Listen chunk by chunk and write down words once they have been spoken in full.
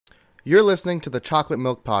You're listening to the Chocolate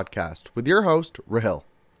Milk Podcast with your host, Rahil.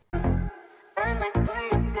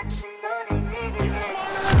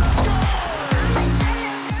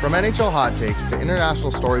 From NHL hot takes to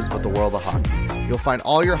international stories about the world of hockey, you'll find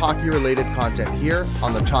all your hockey-related content here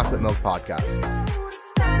on the Chocolate Milk Podcast.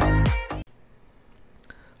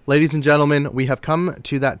 Ladies and gentlemen, we have come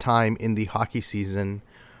to that time in the hockey season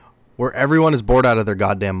where everyone is bored out of their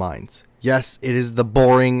goddamn minds. Yes, it is the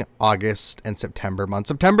boring August and September month.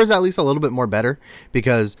 September is at least a little bit more better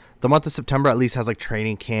because the month of September at least has like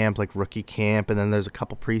training camp, like rookie camp, and then there's a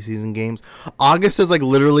couple preseason games. August is like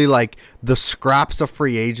literally like the scraps of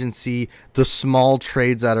free agency, the small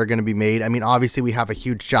trades that are going to be made. I mean, obviously we have a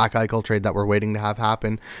huge Jack Eichel trade that we're waiting to have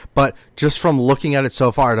happen, but just from looking at it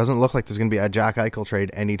so far, it doesn't look like there's going to be a Jack Eichel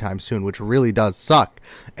trade anytime soon, which really does suck.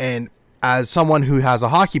 And as someone who has a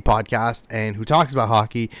hockey podcast and who talks about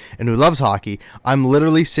hockey and who loves hockey, I'm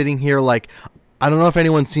literally sitting here like, I don't know if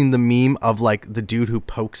anyone's seen the meme of like the dude who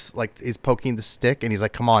pokes, like is poking the stick and he's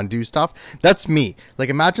like, come on, do stuff. That's me. Like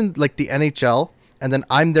imagine like the NHL and then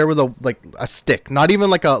I'm there with a stick, not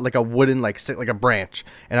even like a wooden like stick, like a branch.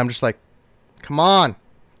 And I'm just like, come on,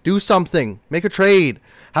 do something, make a trade,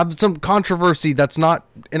 have some controversy that's not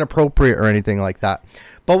inappropriate or anything like that.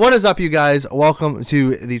 But what is up, you guys? Welcome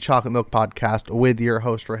to the Chocolate Milk Podcast with your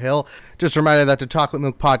host, Rahil. Just a reminder that the Chocolate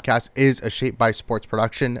Milk Podcast is a Shape by Sports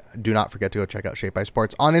production. Do not forget to go check out Shape by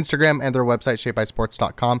Sports on Instagram and their website,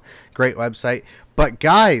 shapebysports.com. Great website. But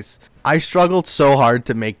guys, I struggled so hard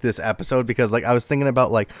to make this episode because like I was thinking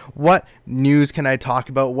about like what news can I talk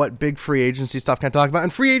about? What big free agency stuff can I talk about?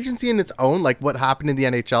 And free agency in its own, like what happened in the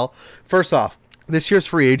NHL. First off, this year's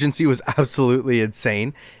free agency was absolutely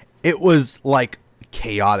insane. It was like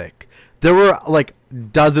chaotic. There were like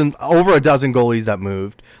over a dozen goalies that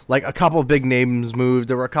moved, like a couple of big names moved.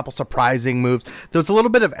 There were a couple surprising moves. There was a little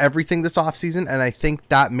bit of everything this offseason, and I think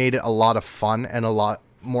that made it a lot of fun and a lot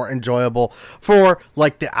more enjoyable for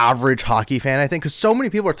like the average hockey fan, I think, because so many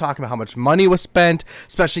people are talking about how much money was spent,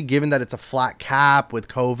 especially given that it's a flat cap with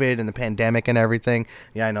COVID and the pandemic and everything.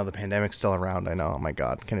 Yeah, I know the pandemic's still around. I know. Oh my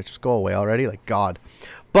God. Can it just go away already? Like God.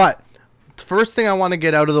 But first thing I want to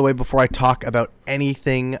get out of the way before I talk about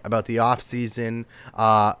anything about the offseason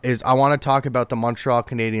is I want to talk about the Montreal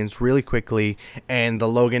Canadiens really quickly and the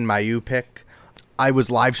Logan Mailloux pick. I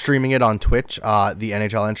was live streaming it on Twitch, the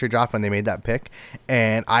NHL entry draft, when they made that pick,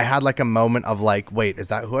 and I had like a moment of like, wait, is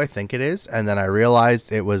that who I think it is? And then I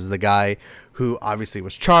realized it was the guy who obviously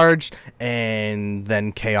was charged, and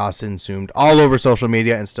then chaos ensued all over social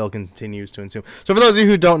media and still continues to ensue. So for those of you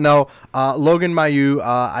who don't know, Logan Mailloux,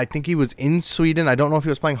 I think he was in Sweden. I don't know if he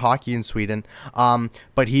was playing hockey in Sweden,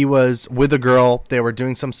 but he was with a girl. They were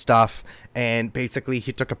doing some stuff, and basically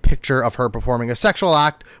he took a picture of her performing a sexual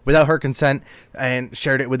act without her consent and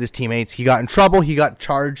shared it with his teammates. He got in trouble. He got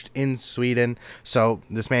charged in Sweden. So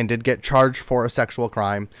this man did get charged for a sexual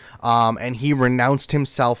crime, and he renounced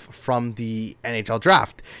himself from the NHL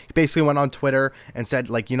draft. He basically went on Twitter and said,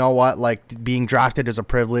 like, you know what, like being drafted is a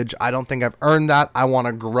privilege. I don't think I've earned that. I want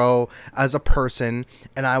to grow as a person,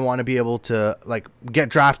 and I want to be able to like get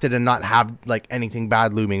drafted and not have like anything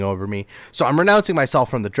bad looming over me. So I'm renouncing myself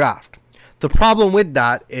from the draft. The problem with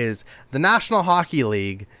that is the National Hockey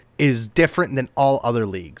League is different than all other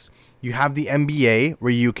leagues. You have the NBA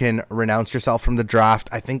where you can renounce yourself from the draft,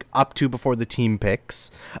 I think up to before the team picks.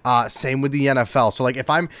 Same with the NFL. So like if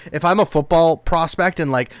I'm a football prospect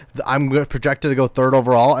and like I'm projected to go third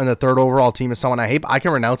overall and the third overall team is someone I hate, I can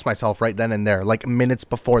renounce myself right then and there, like minutes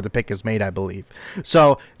before the pick is made, I believe.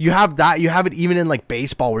 So you have that. You have it even in like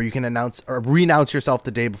baseball where you can announce or renounce yourself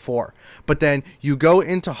the day before. But then you go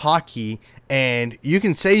into hockey and you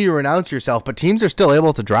can say you renounce yourself, but teams are still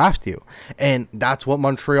able to draft you. And that's what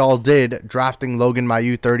Montreal did, drafting Logan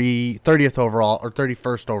Mailloux 30th overall or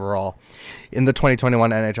 31st overall in the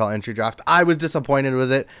 2021 NHL entry draft. I was disappointed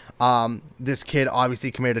with it. This kid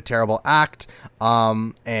obviously committed a terrible act,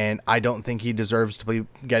 and I don't think he deserves to be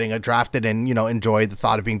getting drafted and, you know, enjoy the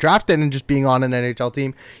thought of being drafted and just being on an NHL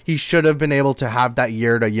team. He should have been able to have that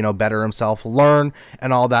year to, you know, better himself, learn,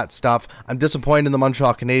 and all that stuff. I'm disappointed in the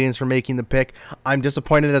Montreal Canadiens for making the pick. I'm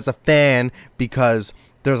disappointed as a fan because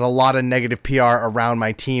there's a lot of negative PR around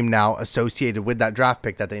my team now associated with that draft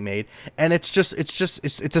pick that they made. And it's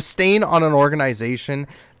a stain on an organization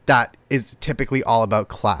that is typically all about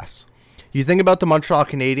class. You think about the Montreal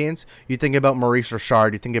Canadiens, you think about Maurice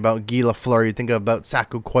Richard, you think about Guy Lafleur, you think about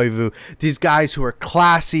Saku Koivu, these guys who are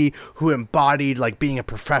classy, who embodied like being a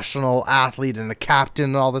professional athlete and a captain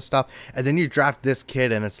and all this stuff, and then you draft this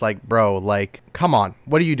kid and it's like, bro, like, come on,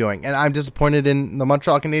 what are you doing? And I'm disappointed in the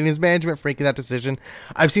Montreal Canadiens management for making that decision.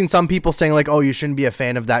 I've seen some people saying like, oh, you shouldn't be a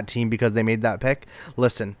fan of that team because they made that pick.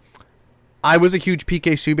 Listen, I was a huge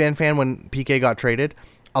PK Subban fan when PK got traded.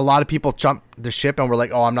 A lot of people jumped the ship and were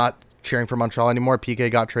like, oh, I'm not cheering for Montreal anymore. PK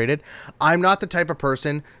got traded. I'm not the type of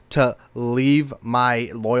person to leave my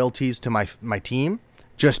loyalties to my team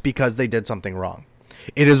just because they did something wrong.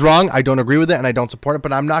 It is wrong. I don't agree with it and I don't support it,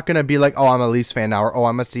 but I'm not going to be like, oh, I'm a Leafs fan now, or oh,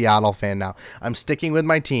 I'm a Seattle fan now. I'm sticking with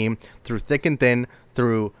my team through thick and thin,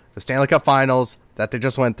 through the Stanley Cup Finals that they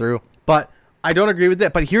just went through. But I don't agree with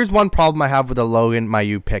it. But here's one problem I have with the Logan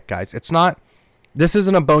Mailloux pick, guys. This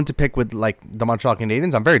isn't a bone to pick with like the Montreal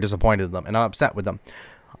Canadiens. I'm very disappointed in them and I'm upset with them.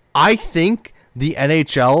 I think the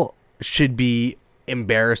NHL should be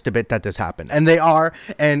embarrassed a bit that this happened, and they are.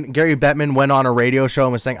 And Gary Bettman went on a radio show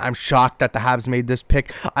and was saying, I'm shocked that the Habs made this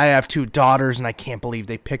pick. I have 2 daughters and I can't believe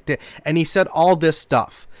they picked it. And he said all this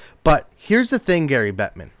stuff. But here's the thing, Gary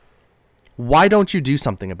Bettman, why don't you do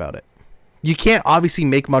something about it? You can't obviously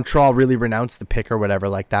make Montreal really renounce the pick or whatever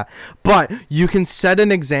like that, but you can set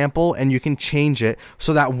an example and you can change it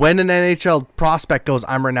so that when an NHL prospect goes,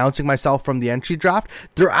 I'm renouncing myself from the entry draft,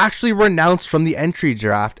 they're actually renounced from the entry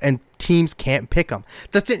draft and teams can't pick them.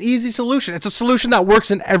 That's an easy solution. It's a solution that works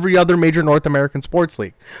in every other major North American sports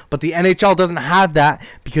league, but the NHL doesn't have that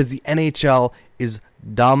because the NHL is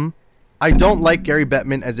dumb. I don't like Gary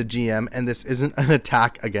Bettman as a GM, and this isn't an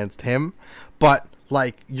attack against him, but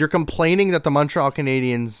like, you're complaining that the Montreal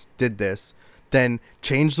Canadiens did this, then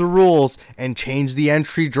change the rules and change the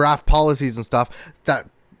entry draft policies and stuff that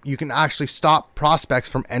you can actually stop prospects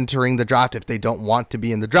from entering the draft if they don't want to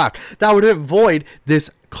be in the draft. That would avoid this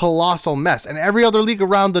colossal mess, and every other league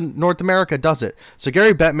around the North America does it. So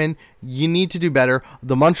Gary Bettman, you need to do better.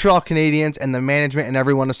 The Montreal Canadiens and the management and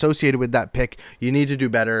everyone associated with that pick, you need to do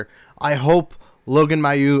better. I hope Logan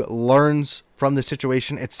Mailloux learns from the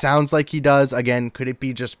situation. It sounds like he does. Again, could it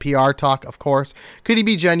be just PR talk? Of course. Could he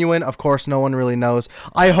be genuine? Of course, no one really knows.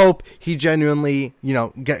 I hope he genuinely,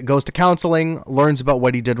 goes to counseling, learns about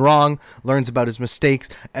what he did wrong, learns about his mistakes,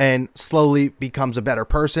 and slowly becomes a better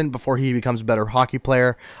person before he becomes a better hockey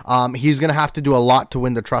player. He's going to have to do a lot to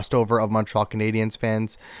win the trust over of Montreal Canadiens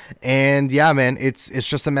fans. And yeah, man, it's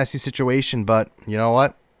just a messy situation, but you know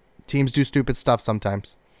what? Teams do stupid stuff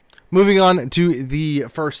sometimes. Moving on to the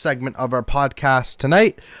first segment of our podcast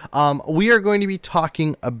tonight, we are going to be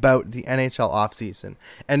talking about the NHL offseason.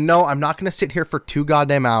 And no, I'm not going to sit here for 2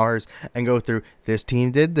 goddamn hours and go through this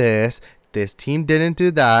team did this team didn't do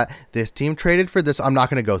that, this team traded for this. I'm not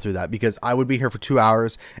going to go through that because I would be here for 2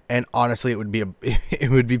 hours, and honestly, it would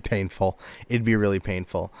be painful. It'd be really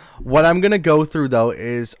painful. What I'm going to go through though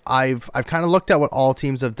is I've kind of looked at what all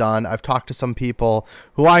teams have done. I've talked to some people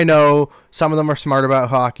who I know. Some of them are smart about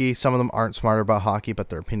hockey. Some of them aren't smart about hockey, but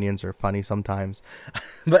their opinions are funny sometimes.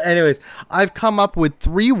 But anyways, I've come up with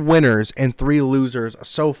 3 winners and 3 losers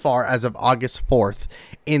so far as of August 4th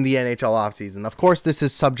in the NHL offseason. Of course, this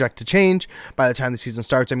is subject to change by the time the season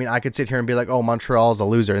starts. I mean, I could sit here and be like, oh, Montreal's a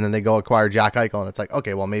loser, and then they go acquire Jack Eichel, and it's like,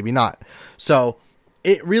 okay, well, maybe not. So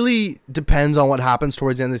it really depends on what happens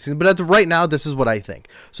towards the end of the season. But as of right now, this is what I think.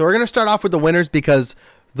 So we're going to start off with the winners because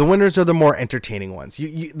the winners are the more entertaining ones.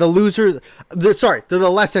 The losers, they're the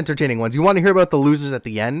less entertaining ones. You want to hear about the losers at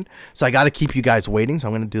the end, so I got to keep you guys waiting, so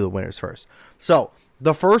I'm going to do the winners first. So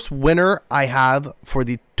the first winner I have for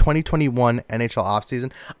the 2021 NHL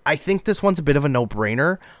offseason, I think this one's a bit of a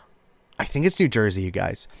no-brainer. I think it's New Jersey, you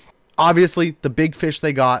guys. Obviously, the big fish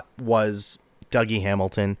they got was Dougie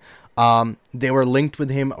Hamilton. They were linked with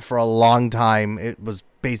him for a long time. It was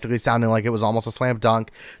basically sounding like it was almost a slam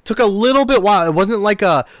dunk. Took a little bit while. It wasn't like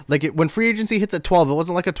when free agency hits at 12, it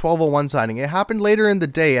wasn't like a 12:01 signing. It happened later in the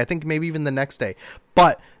day. I think maybe even the next day.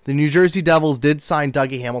 But the New Jersey Devils did sign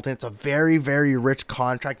Dougie Hamilton. It's a very, very rich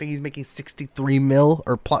contract. I think he's making $63 million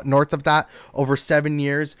or north of that over 7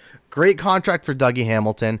 years. Great contract for Dougie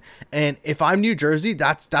Hamilton. And if I'm New Jersey,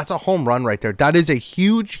 that's a home run right there. That is a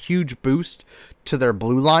huge, huge boost to their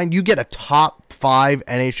blue line. You get a top 5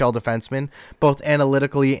 NHL defenseman, both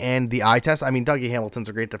analytically and the eye test. I mean, Dougie Hamilton's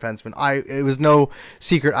a great defenseman. It was no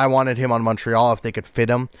secret I wanted him on Montreal if they could fit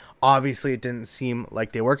him. Obviously, it didn't seem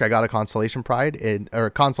like they worked. I got a consolation prize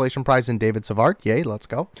in David Savard. Yay, let's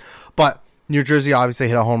go. But New Jersey obviously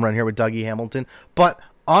hit a home run here with Dougie Hamilton. But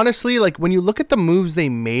honestly, like when you look at the moves they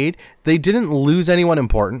made, they didn't lose anyone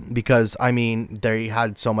important because, I mean, they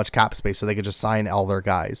had so much cap space so they could just sign all their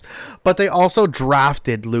guys. But they also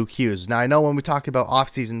drafted Luke Hughes. Now, I know when we talk about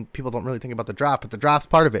offseason, people don't really think about the draft, but the draft's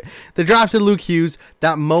part of it. They drafted Luke Hughes.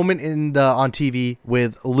 That moment on TV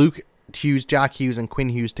with Luke Hughes, Jack Hughes, and Quinn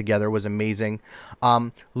Hughes together was amazing.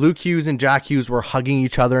 Luke Hughes and Jack Hughes were hugging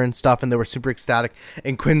each other and stuff, and they were super ecstatic.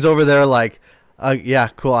 And Quinn's over there like, yeah,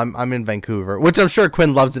 cool. I'm in Vancouver, which I'm sure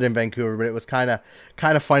Quinn loves it in Vancouver, but it was kind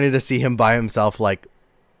of funny to see him by himself, like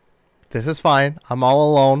This is fine. I'm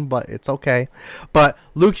all alone, but it's okay. But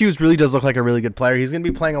Luke Hughes really does look like a really good player. He's going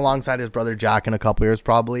to be playing alongside his brother Jack in a couple years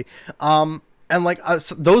probably. And like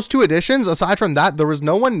those two additions, aside from that, there was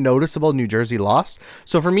no one noticeable New Jersey lost.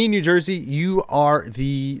 So for me, New Jersey, you are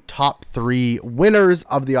the top 3 winners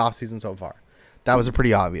of the offseason so far. That was a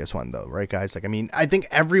pretty obvious one, though, right, guys? Like, I mean, I think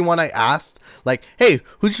everyone I asked, like, hey,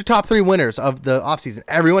 who's your top 3 winners of the offseason?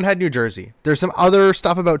 Everyone had New Jersey. There's some other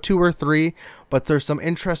stuff about 2 or 3, but there's some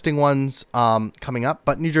interesting ones coming up.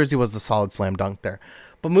 But New Jersey was the solid slam dunk there.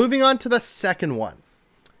 But moving on to the second one.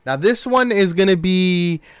 Now, this one is going to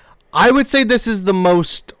be, I would say this is the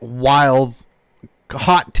most wild,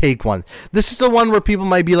 hot take one. This is the one where people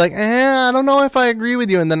might be like, I don't know if I agree with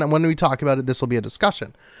you. And then when we talk about it, this will be a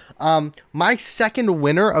discussion. My second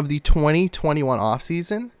winner of the 2021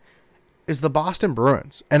 offseason is the Boston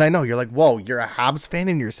Bruins. And I know you're like, whoa, you're a Habs fan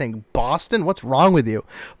and you're saying Boston? What's wrong with you?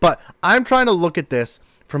 But I'm trying to look at this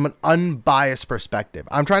from an unbiased perspective.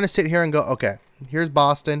 I'm trying to sit here and go, okay, here's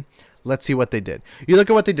Boston. Let's see what they did. You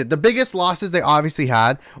look at what they did. The biggest losses they obviously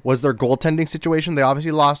had was their goaltending situation. They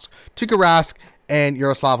obviously lost Tuukka Rask and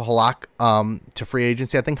Yaroslav Halak to free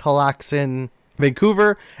agency. I think Halak's in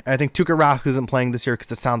Vancouver, and I think Tuukka Rask isn't playing this year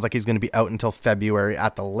because it sounds like he's going to be out until February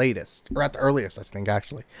at the latest, or at the earliest, I think,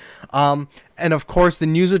 actually. And of course, the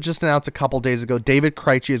news was just announced a couple days ago. David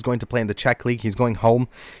Krejci is going to play in the Czech League. He's going home.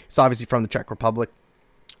 He's obviously from the Czech Republic.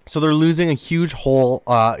 So they're losing a huge hole.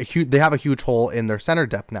 They have a huge hole in their center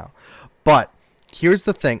depth now. But here's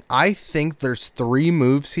the thing. I think there's 3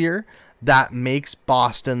 moves here that makes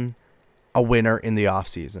Boston a winner in the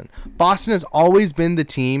offseason. Boston has always been the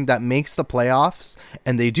team that makes the playoffs,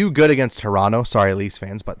 and they do good against Toronto. Sorry, Leafs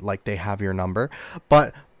fans, but like they have your number.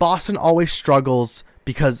 But Boston always struggles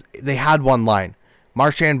because they had one line.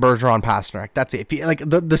 Marchand, Bergeron, Pasternak. That's it. Like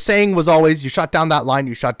the saying was always, you shut down that line,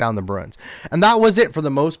 you shut down the Bruins. And that was it for the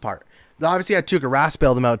most part. They obviously had Tuukka Rask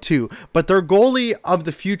bail them out too, but their goalie of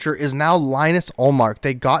the future is now Linus Ullmark.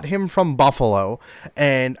 They got him from Buffalo,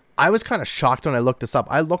 and I was kind of shocked when I looked this up.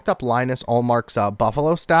 I looked up Linus Ullmark's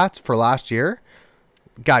Buffalo stats for last year.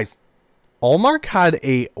 Guys, Ullmark had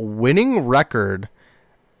a winning record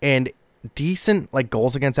and decent like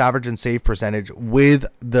goals against average and save percentage with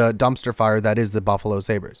the dumpster fire that is the Buffalo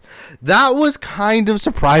Sabres. That was kind of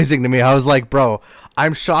surprising to me. I was like, bro,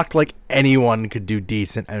 I'm shocked like anyone could do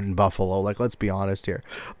decent in Buffalo. Like, let's be honest here.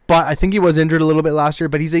 But I think he was injured a little bit last year,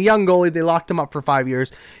 but he's a young goalie. They locked him up for 5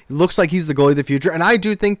 years. It looks like he's the goalie of the future. And I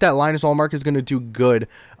do think that Linus Ullmark is going to do good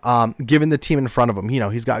given the team in front of him. You know,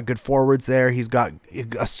 he's got good forwards there. He's got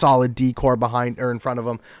a solid D-core behind or in front of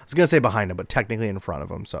him. I was going to say behind him, but technically in front of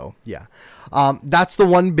him. So, yeah. That's the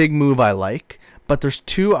one big move I like. But there's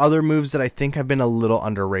 2 other moves that I think have been a little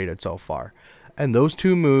underrated so far. And those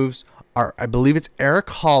 2 moves are, I believe it's Eric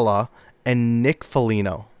Haula and Nick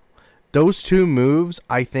Foligno. Those 2 moves,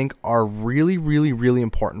 I think, are really, really, really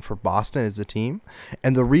important for Boston as a team.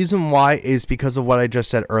 And the reason why is because of what I just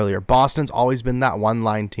said earlier. Boston's always been that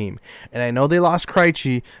one-line team. And I know they lost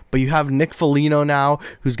Krejci, but you have Nick Foligno now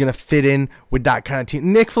who's going to fit in with that kind of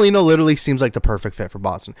team. Nick Foligno literally seems like the perfect fit for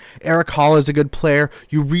Boston. Eric Hall is a good player.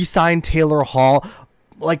 You re-sign Taylor Hall.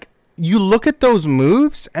 Like, you look at those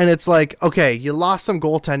moves and it's like, okay, you lost some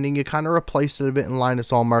goaltending. You kind of replaced it a bit in Linus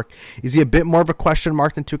Ullmark. Is he a bit more of a question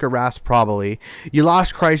mark than Tuukka Rask? Probably. You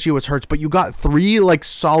lost Krejci, which hurts, but you got 3 like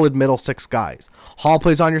solid middle 6 guys. Hall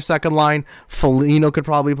plays on your second line. Foligno could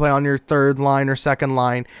probably play on your third line or second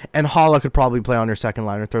line. And Haula could probably play on your second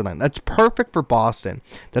line or third line. That's perfect for Boston.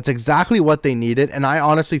 That's exactly what they needed. And I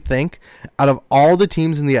honestly think out of all the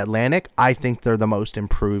teams in the Atlantic, I think they're the most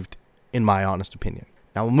improved in my honest opinion.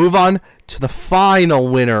 Now we'll move on to the final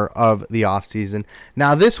winner of the offseason.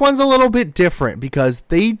 Now this one's a little bit different because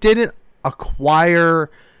they didn't acquire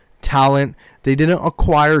talent. They didn't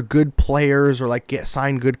acquire good players or like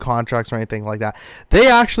sign good contracts or anything like that. They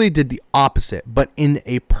actually did the opposite, but in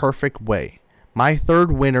a perfect way. My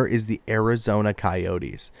third winner is the Arizona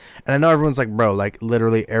Coyotes. And I know everyone's like, bro, like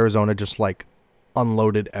literally Arizona just like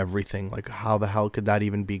unloaded everything. Like how the hell could that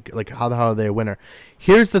even be? Like how the hell are they a winner?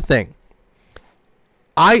 Here's the thing.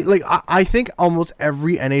 I think almost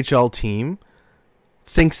every NHL team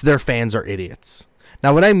thinks their fans are idiots.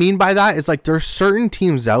 Now, what I mean by that is like there's certain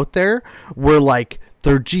teams out there where like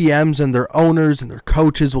their GMs and their owners and their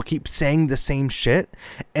coaches will keep saying the same shit,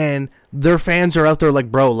 and their fans are out there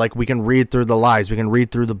like, bro, like we can read through the lies, we can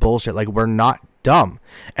read through the bullshit, like we're not dumb.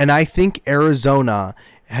 And I think Arizona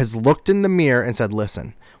has looked in the mirror and said,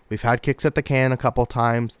 listen, we've had kicks at the can a couple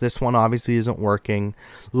times. This one obviously isn't working.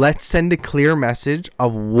 Let's send a clear message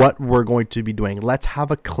of what we're going to be doing. Let's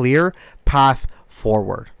have a clear path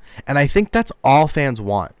forward. And I think that's all fans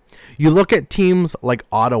want. You look at teams like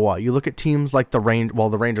Ottawa. You look at teams like the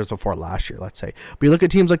Rangers before last year, let's say. But you look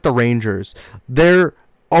at teams like the Rangers. They're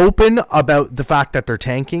open about the fact that they're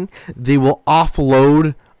tanking. They will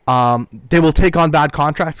offload. They will take on bad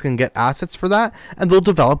contracts and get assets for that, and they'll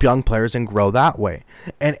develop young players and grow that way.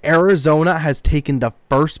 And Arizona has taken the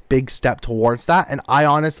first big step towards that, and I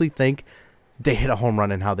honestly think they hit a home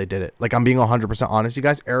run in how they did it. Like, I'm being 100% honest, you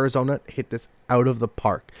guys. Arizona hit this out of the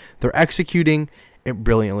park. They're executing it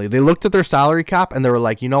brilliantly. They looked at their salary cap, and they were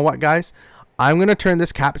like, you know what, guys? I'm going to turn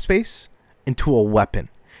this cap space into a weapon,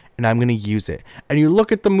 and I'm going to use it. And you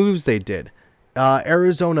look at the moves they did.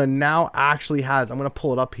 Arizona now actually has, I'm going to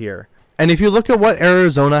pull it up here. And if you look at what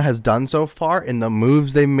Arizona has done so far in the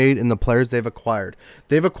moves they've made and the players they've acquired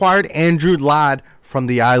Andrew Ladd from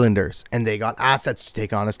the Islanders, and they got assets to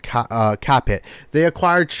take on his cap hit. They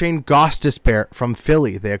acquired Shane Gostisbehere from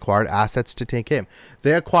Philly. They acquired assets to take him.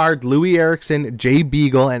 They acquired Louis Eriksson, Jay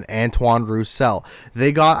Beagle, and Antoine Roussel.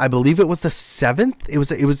 They got, I believe it was the 7th. It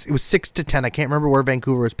was 6 to 10. I can't remember where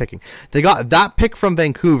Vancouver was picking. They got that pick from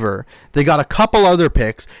Vancouver. They got a couple other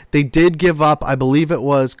picks. They did give up, I believe it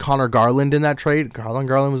was Connor Garland in that trade. Garland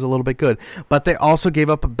was a little bit good, but they also gave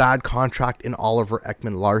up a bad contract in Oliver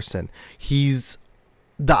Ekman-Larsson. He's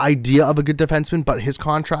the idea of a good defenseman, but his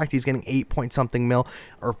contract, he's getting 8 point something mil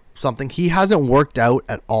or something. He hasn't worked out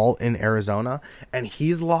at all in Arizona, and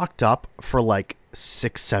he's locked up for like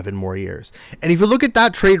 6-7 more years. And if you look at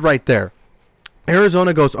that trade right there,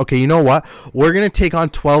 Arizona goes, okay, you know what? We're going to take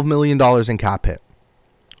on $12 million in cap hit.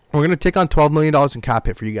 We're going to take on $12 million in cap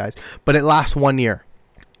hit for you guys, but it lasts 1 year.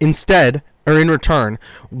 Instead, or in return,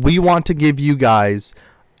 we want to give you guys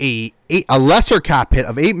a lesser cap hit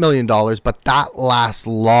of $8 million, but that lasts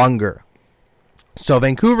longer. So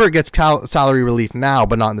Vancouver gets salary relief now,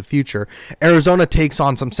 but not in the future. Arizona takes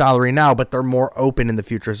on some salary now, but they're more open in the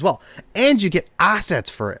future as well. And you get assets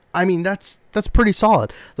for it. I mean, that's pretty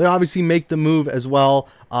solid. They obviously make the move as well,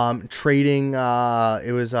 trading,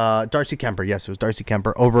 it was Darcy Kemper. Yes, it was Darcy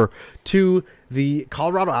Kemper over to the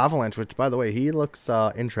Colorado Avalanche, which, by the way, he looks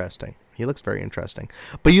interesting. He looks very interesting.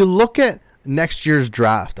 But you look at next year's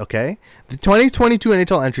draft, okay? The 2022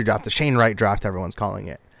 NHL entry draft, the Shane Wright draft, everyone's calling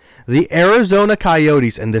it. The Arizona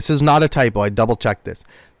Coyotes, and this is not a typo, I double-checked this.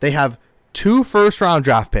 They have 2 first-round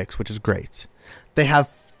draft picks, which is great. They have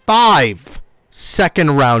 5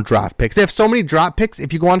 second-round draft picks. They have so many draft picks,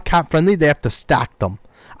 if you go on Cap Friendly, they have to stack them.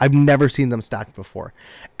 I've never seen them stacked before.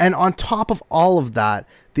 And on top of all of that,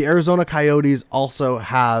 the Arizona Coyotes also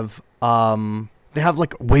have, they have,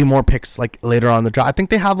 like, way more picks, like, later on in the draft. I think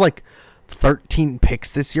they have, like, 13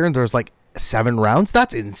 picks this year, and there's like 7 rounds.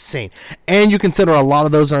 That's insane. And you consider a lot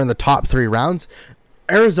of those are in the top 3 rounds.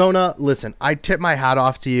 Arizona, listen, I tip my hat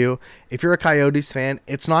off to you. If you're a Coyotes fan,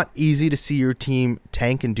 it's not easy to see your team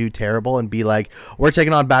tank and do terrible and be like, we're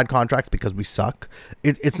taking on bad contracts because we suck.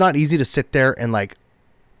 It's not easy to sit there and like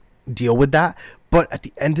deal with that. But at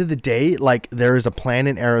the end of the day, like, there is a plan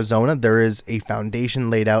in Arizona. There is a foundation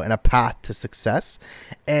laid out and a path to success.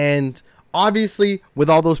 And obviously, with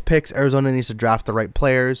all those picks, Arizona needs to draft the right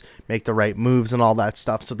players, make the right moves and all that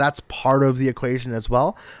stuff. So that's part of the equation as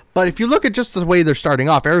well. But if you look at just the way they're starting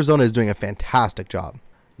off, Arizona is doing a fantastic job.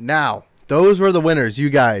 Now, those were the winners. You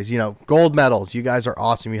guys, gold medals. You guys are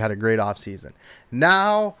awesome. You had a great offseason.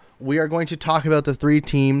 Now, we are going to talk about the 3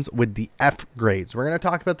 teams with the F grades. We're going to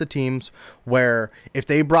talk about the teams where if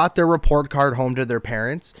they brought their report card home to their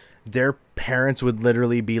parents would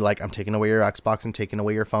literally be like, I'm taking away your Xbox, I'm taking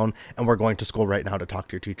away your phone, and we're going to school right now to talk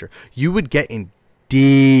to your teacher. You would get in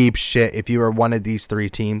deep shit if you were one of these 3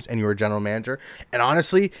 teams and you were general manager. And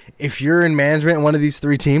honestly, if you're in management in one of these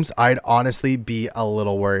 3 teams, I'd honestly be a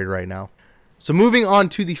little worried right now. So moving on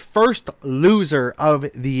to the first loser of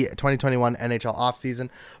the 2021 NHL offseason.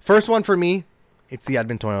 First one for me, it's the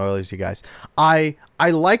Edmonton Oilers, you guys. I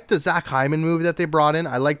like the Zach Hyman move that they brought in.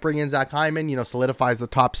 I like bringing in Zach Hyman, solidifies the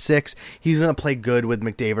top 6. He's going to play good with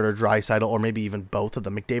McDavid or Draisaitl, or maybe even both of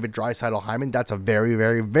them. McDavid, Draisaitl, Hyman, that's a very,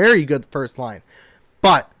 very, very good first line.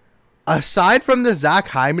 But aside from the Zach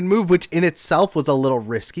Hyman move, which in itself was a little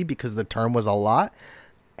risky because the term was a lot,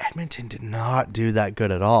 Edmonton did not do that good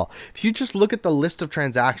at all. If you just look at the list of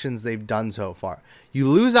transactions they've done so far, you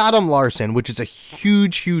lose Adam Larson, which is a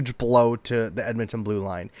huge, huge blow to the Edmonton Blue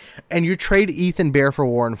Line, and you trade Ethan Bear for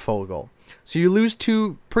Warren Foegele. So you lose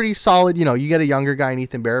 2 pretty solid, you get a younger guy in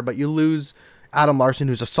Ethan Bear, but you lose Adam Larson,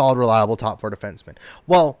 who's a solid, reliable top 4 defenseman.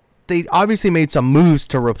 Well, they obviously made some moves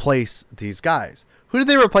to replace these guys. Who did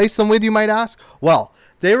they replace them with, you might ask? Well,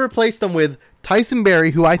 they replaced them with Tyson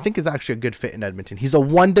Barrie, who I think is actually a good fit in Edmonton. He's a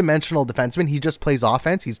one-dimensional defenseman. He just plays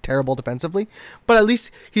offense. He's terrible defensively, but at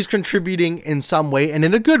least he's contributing in some way and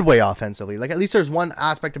in a good way offensively. Like, at least there's one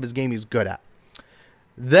aspect of his game he's good at.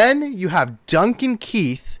 Then you have Duncan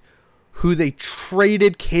Keith, who they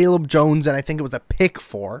traded Caleb Jones, and I think it was a pick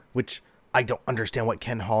for, which I don't understand what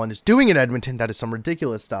Ken Holland is doing in Edmonton. That is some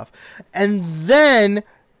ridiculous stuff. And then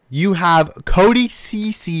you have Cody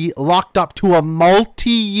Ceci locked up to a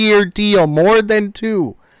multi-year deal, more than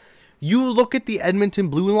 2. You look at the Edmonton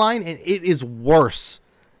blue line, and it is worse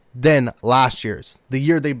than last year's, the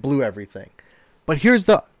year they blew everything. But here's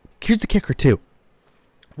the kicker too.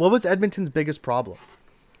 What was Edmonton's biggest problem?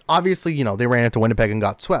 Obviously, they ran into Winnipeg and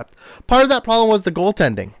got swept. Part of that problem was the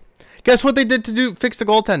goaltending. Guess what they did to fix the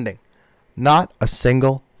goaltending? Not a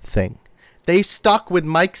single thing. They stuck with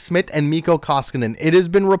Mike Smith and Mikko Koskinen. It has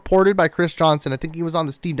been reported by Chris Johnson. I think he was on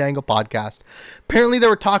the Steve Dangle podcast. Apparently, there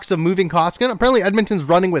were talks of moving Koskinen. Apparently, Edmonton's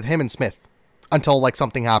running with him and Smith until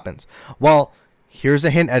something happens. Well, here's a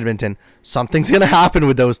hint, Edmonton. Something's going to happen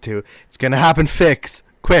with those two. It's going to happen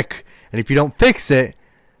quick. And if you don't fix it,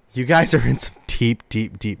 you guys are in some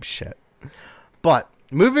deep shit. But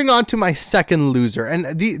moving on to my second loser.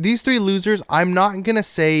 And these 3 losers, I'm not going to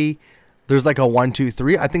say there's a 1, 2,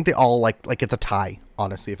 3. I think they all like it's a tie,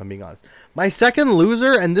 honestly, if I'm being honest. My second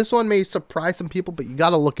loser, and this one may surprise some people, but you got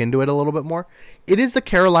to look into it a little bit more. It is the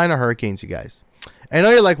Carolina Hurricanes, you guys. I know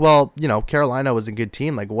you're like, well, Carolina was a good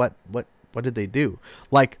team. Like, what did they do?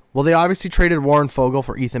 Well, they obviously traded Warren Fogle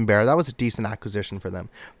for Ethan Bear. That was a decent acquisition for them.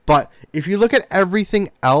 But if you look at everything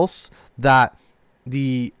else that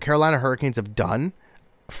the Carolina Hurricanes have done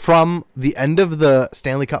from the end of the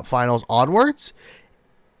Stanley Cup Finals onwards,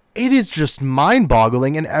 it is just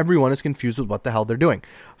mind-boggling, and everyone is confused with what the hell they're doing.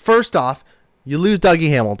 First off, you lose Dougie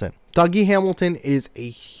Hamilton. Dougie Hamilton is a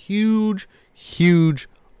huge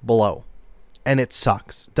blow, and it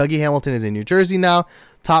sucks. Dougie Hamilton is in New Jersey now,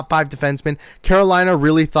 top 5 defenseman. Carolina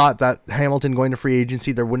really thought that Hamilton going to free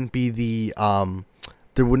agency, there wouldn't be the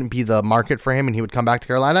market for him, and he would come back to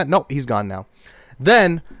Carolina. Nope, he's gone now.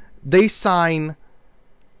 Then they sign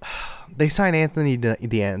Anthony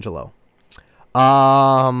DeAngelo.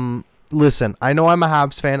 Listen, I know I'm a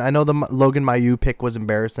Habs fan. I know the Logan Mailloux pick was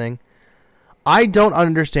embarrassing. I don't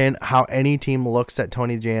understand how any team looks at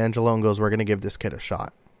Tony DeAngelo and goes, we're going to give this kid a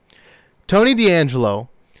shot. Tony DeAngelo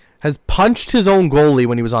has punched his own goalie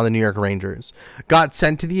when he was on the New York Rangers, got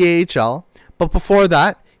sent to the AHL, but before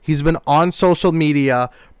that, he's been on social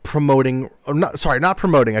media promoting, not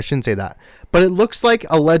promoting, I shouldn't say that, but it looks like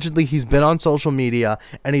allegedly he's been on social media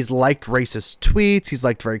and he's liked racist tweets, he's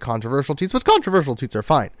liked very controversial tweets, but controversial tweets are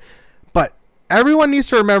fine. But everyone needs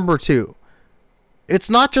to remember too, it's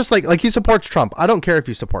not just like he supports Trump. I don't care if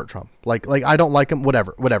you support Trump. Like I don't like him,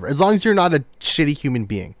 whatever. As long as you're not a shitty human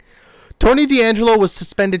being. Tony DeAngelo was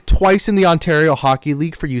suspended twice in the Ontario Hockey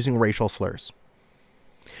League for using racial slurs.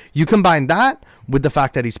 You combine that with the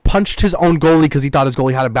fact that he's punched his own goalie because he thought his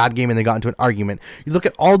goalie had a bad game and they got into an argument. You look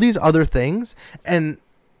at all these other things, and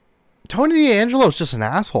Tony DeAngelo is just an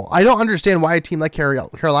asshole. I don't understand why a team like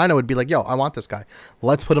Carolina would be like, yo, I want this guy.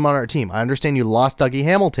 Let's put him on our team. I understand you lost Dougie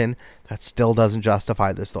Hamilton. That still doesn't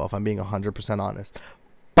justify this, though, if I'm being 100% honest.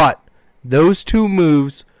 But those 2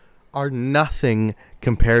 moves are nothing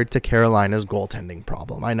compared to Carolina's goaltending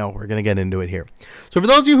problem. I know, we're going to get into it here. So for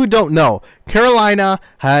those of you who don't know, Carolina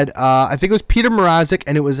had, I think it was Peter Mrazek,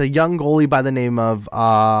 and it was a young goalie by the name of,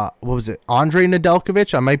 Andrei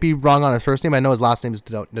Nedeljkovic. I might be wrong on his first name. I know his last name is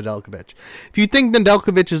Nedeljkovic. If you think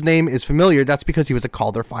Nedeljkovic's name is familiar, that's because he was a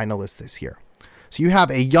Calder finalist this year. So you have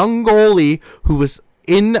a young goalie who was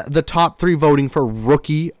in the top 3 voting for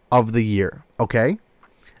Rookie of the Year, okay?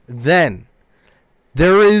 Then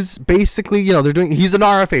there is basically, he's an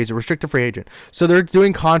RFA, he's a restricted free agent. So they're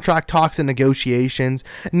doing contract talks and negotiations.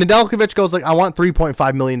 Nedeljkovic goes I want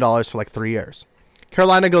 $3.5 million for 3 years.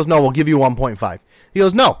 Carolina goes, no, we'll give you 1.5. He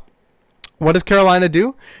goes, no. What does Carolina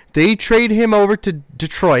do? They trade him over to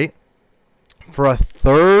Detroit for a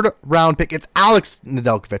 3rd round pick. It's Alex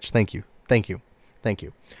Nedeljkovic. Thank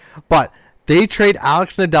you. But they trade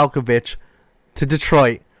Alex Nedeljkovic to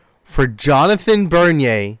Detroit for Jonathan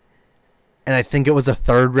Bernier, and I think it was a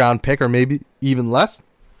 3rd round pick or maybe even less.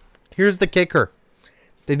 Here's the kicker.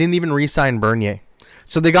 They didn't even re-sign Bernier.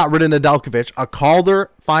 So they got rid of Nedeljkovic, a Calder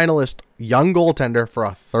finalist young goaltender, for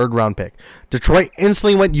a 3rd round pick. Detroit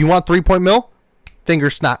instantly went, you want 3 mil? Finger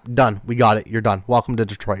snap, done. We got it. You're done. Welcome to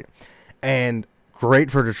Detroit. And great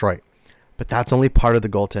for Detroit. but that's only part of the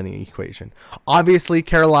goaltending equation. Obviously,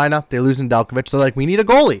 Carolina, they lose in Delkovich. They're like, we need a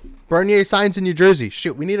goalie. Bernier signs in New Jersey.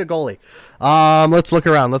 Shoot, we need a goalie. Let's look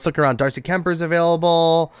around. Darcy Kemper's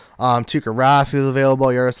available. Tuukka Rask is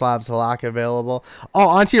available. Yaroslav Halak available. Oh,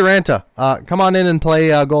 Antti Ranta. Come on in and play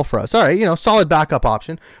goal for us. All right, solid backup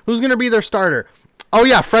option. Who's going to be their starter? Oh,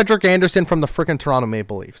 yeah, Frederik Andersen from the frickin' Toronto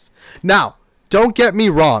Maple Leafs. Now, don't get me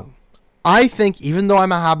wrong. I think, even though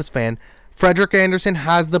I'm a Habs fan, Frederik Andersen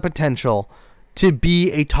has the potential to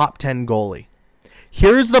be a top 10 goalie.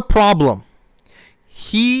 Here's the problem.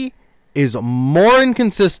 He is more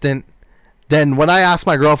inconsistent than when I ask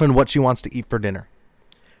my girlfriend what she wants to eat for dinner.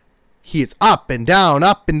 He is up and down,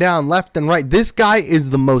 left and right. This guy is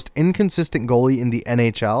the most inconsistent goalie in the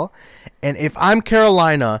NHL. And if I'm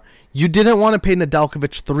Carolina, you didn't want to pay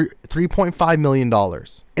Nedeljkovic $3.5 million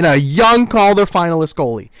in a young Calder finalist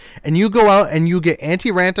goalie. And you go out and you get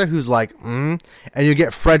Antti Ranta, who's like, and you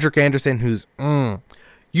get Frederik Andersen, who's,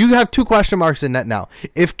 You have two question marks in net now.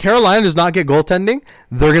 If Carolina does not get goaltending,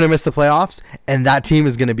 they're going to miss the playoffs, and that team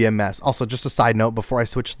is going to be a mess. Also, just a side note before I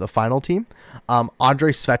switch to the final team,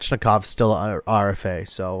 Andrei Svechnikov still RFA.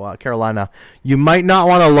 So Carolina, you might not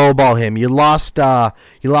want to lowball him. You lost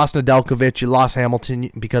Nedeljkovic, you lost Hamilton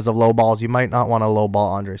because of lowballs. You might not want to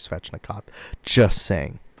lowball Andrei Svechnikov. Just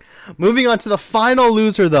saying. Moving on to the final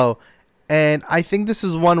loser, though, and I think this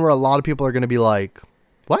is one where a lot of people are going to be like,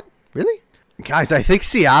 "What? Really?" Guys, I think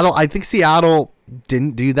Seattle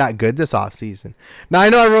didn't do that good this offseason. Now, I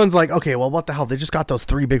know everyone's like, okay, well, what the hell? They just got those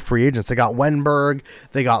three big free agents. They got Wenberg,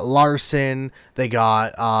 they got Larson, they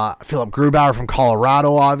got Philip Grubauer from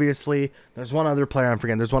Colorado, obviously. There's one other player I'm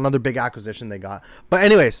forgetting. There's one other big acquisition they got. But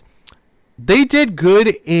anyways, they did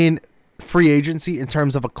good in free agency in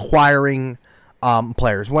terms of acquiring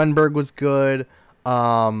players. Wenberg was good.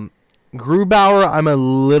 Grubauer, I'm a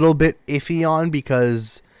little bit iffy on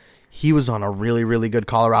because he was on a really, really good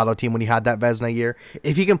Colorado team when he had that Vezina year.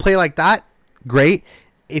 If he can play like that, great.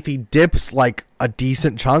 If he dips like a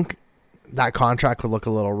decent chunk, that contract would look a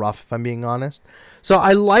little rough, if I'm being honest. So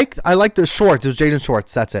I like the Schwartz. It was Jaden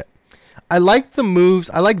Schwartz. That's it. I like the moves.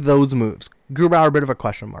 I like those moves. Grubauer, a bit of a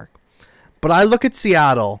question mark. But I look at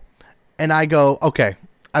Seattle, and I go, okay.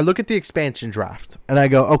 I look at the expansion draft, and I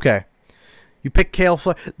go, okay. You pick Cale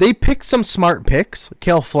Fleury. They picked some smart picks.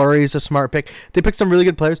 Cale Fleury is a smart pick. They picked some really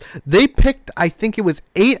good players. They picked, I think it was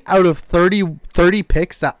 8 out of 30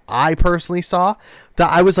 picks that I personally saw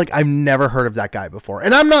that I was like, I've never heard of that guy before.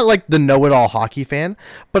 And I'm not like the know-it-all hockey fan,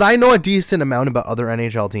 but I know a decent amount about other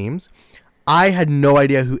NHL teams. I had no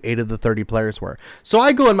idea who 8 of the 30 players were. So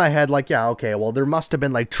I go in my head like, yeah, okay, well, there must have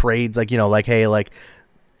been like trades, like, like, hey, like,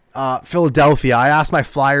 Philadelphia. I asked my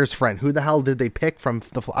Flyers friend, who the hell did they pick from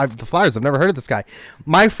the Flyers? I've never heard of this guy.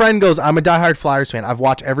 My friend goes, I'm a diehard Flyers fan. I've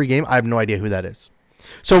watched every game. I have no idea who that is.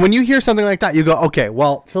 So when you hear something like that, you go, okay,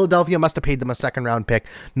 well, Philadelphia must have paid them a second-round pick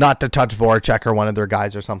not to touch Voracek or one of their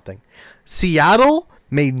guys or something. Seattle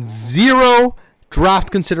made 0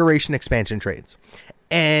 draft consideration expansion trades.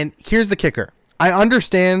 And here's the kicker. I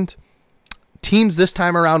understand teams this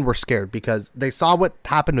time around were scared because they saw what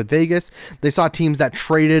happened with Vegas. They saw teams that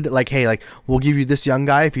traded like, hey, like, we'll give you this young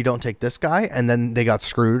guy if you don't take this guy. And then they got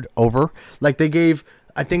screwed over. Like they gave,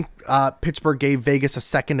 I think Pittsburgh gave Vegas a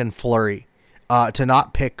second and Fleury to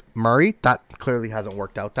not pick Murray. That clearly hasn't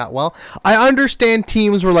worked out that well. I understand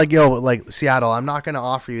teams were like, yo, like Seattle, I'm not going to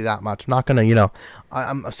offer you that much. I'm not going to,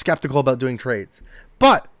 I'm skeptical about doing trades.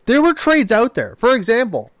 But there were trades out there. For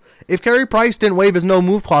example, if Carey Price didn't waive his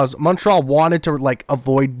no-move clause, Montreal wanted to like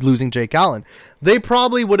avoid losing Jake Allen. They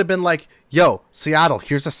probably would have been like, yo, Seattle,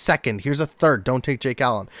 here's a second, here's a third, don't take Jake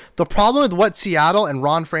Allen. The problem with what Seattle and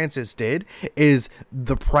Ron Francis did is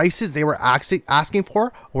the prices they were asking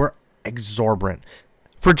for were exorbitant.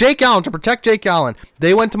 For Jake Allen, to protect Jake Allen,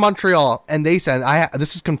 they went to Montreal and they said,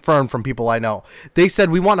 this is confirmed from people I know, they said,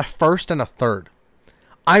 we want a first and a third.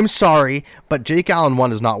 I'm sorry, but Jake Allen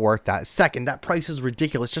 1 is not worth that. Second, that price is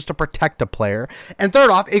ridiculous just to protect a player. And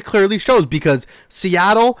third off, it clearly shows because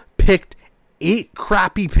Seattle picked 8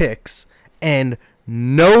 crappy picks and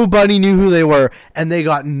nobody knew who they were and they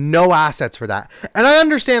got no assets for that. And I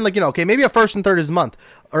understand, like, okay, maybe a first and third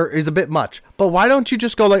is a bit much, but why don't you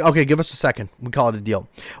just go like, okay, give us a second, we call it a deal.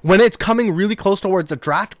 When it's coming really close towards the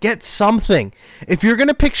draft, get something. If you're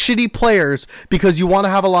gonna pick shitty players because you want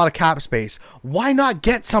to have a lot of cap space, why not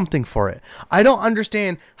get something for it? I don't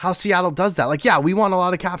understand how Seattle does that. Like, yeah, we want a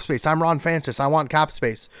lot of cap space. I'm Ron Francis, I want cap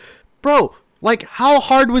space. Bro, like, how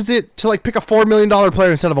hard was it to like pick a $4 million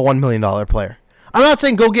player instead of a $1 million player? I'm not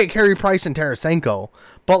saying go get Carey Price and Tarasenko,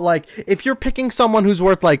 but like if you're picking someone who's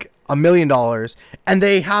worth like $1 million and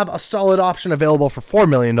they have a solid option available for $4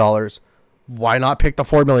 million, Why not pick the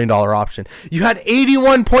 $4 million option? You had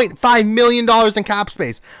 $81.5 million in cap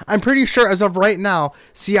space. I'm pretty sure as of right now,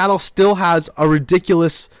 Seattle still has a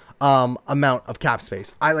ridiculous amount of cap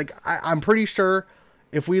space. I'm pretty sure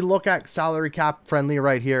if we look at salary cap friendly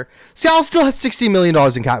right here, Seattle still has $60 million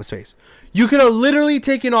in cap space. You could have literally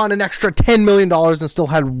taken on an extra $10 million and still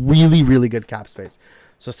had really, really good cap space.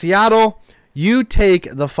 So Seattle, you take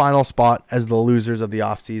the final spot as the losers of the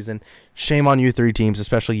offseason. Shame on you three teams,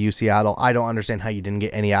 especially you, Seattle. I don't understand how you didn't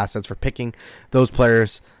get any assets for picking those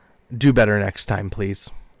players. Do better next time, please.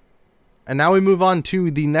 And now we move on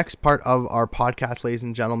to the next part of our podcast, ladies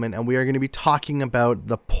and gentlemen, and we are going to be talking about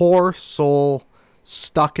the poor soul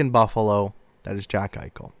stuck in Buffalo. That is Jack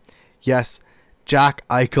Eichel. Yes, Jack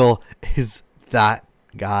Eichel is that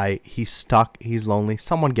guy. He's stuck. He's lonely.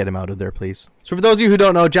 Someone get him out of there, please. So for those of you who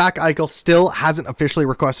don't know, Jack Eichel still hasn't officially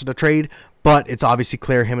requested a trade, but it's obviously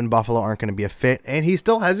clear him and Buffalo aren't going to be a fit, and he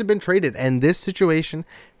still hasn't been traded. And this situation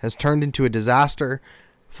has turned into a disaster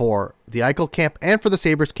for the Eichel camp and for the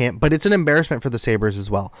Sabres camp, but it's an embarrassment for the Sabres as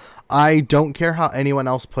well. I don't care how anyone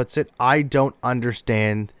else puts it. I don't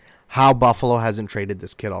understand how Buffalo hasn't traded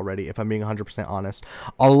this kid already, if I'm being 100% honest.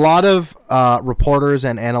 A lot of reporters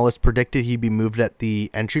and analysts predicted he'd be moved at the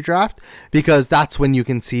entry draft because that's when you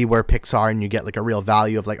can see where picks are and you get like a real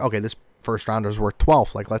value of like, okay, this first rounder's worth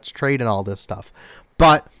 12th. Like, let's trade and all this stuff.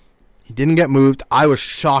 But he didn't get moved. I was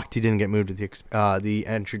shocked he didn't get moved at the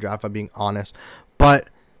entry draft, if I'm being honest. But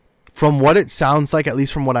from what it sounds like, at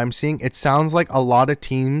least from what I'm seeing, it sounds like a lot of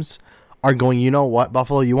teams are going, you know what,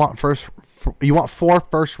 Buffalo, you want 4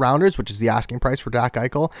 first rounders, which is the asking price for Jack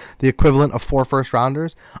Eichel, the equivalent of 4 first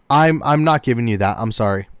rounders. I'm not giving you that. I'm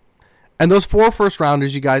sorry. And those 4 first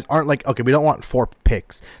rounders, you guys, aren't like, okay, we don't want 4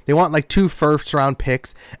 picks. They want like 2 first round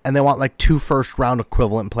picks, and they want like 2 first round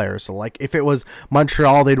equivalent players. So like if it was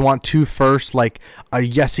Montreal, they'd want 2 first, like a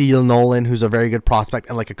Jesse Nolan, who's a very good prospect,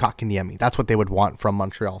 and like a Kotkaniemi. That's what they would want from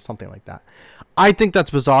Montreal, something like that. I think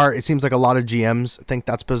that's bizarre. It seems like a lot of GMs think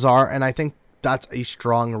that's bizarre, and I think that's a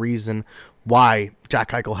strong reason why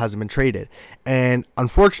Jack Eichel hasn't been traded. And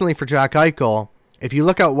unfortunately for Jack Eichel, if you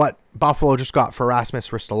look at what Buffalo just got for Rasmus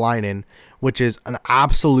Ristolainen, which is an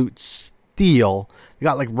absolute steal, you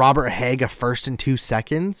got like Robert Haig, a first and 2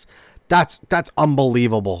 seconds. That's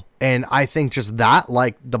unbelievable. And I think just that,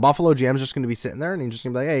 like, the Buffalo GM is just going to be sitting there and he's just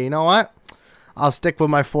going to be like, hey, you know what? I'll stick with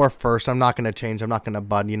my 4 first. I'm not going to change. I'm not going to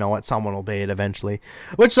bud. You know what? Someone will pay it eventually,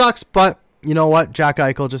 which sucks. But you know what? Jack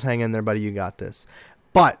Eichel, just hang in there, buddy. You got this.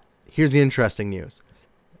 But here's the interesting news.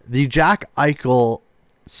 The Jack Eichel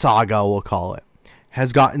saga, we'll call it,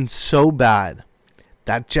 has gotten so bad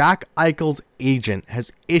that Jack Eichel's agent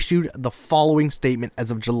has issued the following statement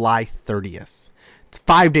as of July 30th. It's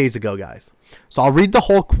 5 days ago, guys. So I'll read the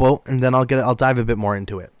whole quote and then I'll dive a bit more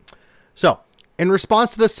into it. So, in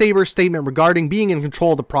response to the Sabres statement regarding being in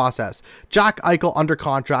control of the process, Jack Eichel under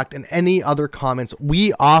contract, and any other comments,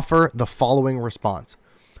 we offer the following response.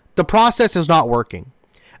 The process is not working.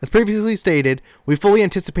 As previously stated, we fully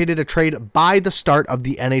anticipated a trade by the start of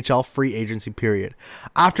the NHL free agency period.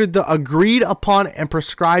 After the agreed upon and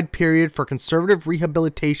prescribed period for conservative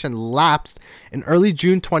rehabilitation lapsed in early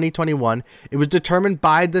June 2021, it was determined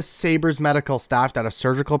by the Sabres medical staff that a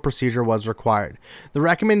surgical procedure was required. The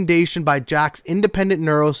recommendation by Jack's independent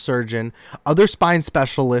neurosurgeon, other spine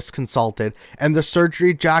specialists consulted, and the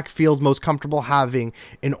surgery Jack feels most comfortable having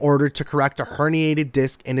in order to correct a herniated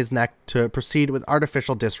disc in his neck to proceed with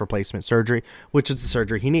artificial disc replacement surgery, which is the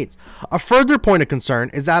surgery he needs. A further point of concern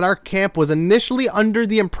is that our camp was initially under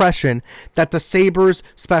the impression that the Sabres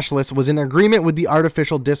specialist was in agreement with the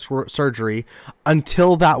artificial disc surgery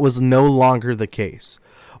until that was no longer the case.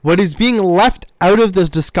 What is being left out of this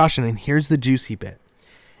discussion, and here's the juicy bit,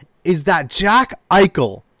 is that Jack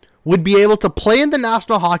Eichel would be able to play in the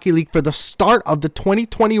National Hockey League for the start of the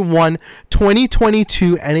 2021-2022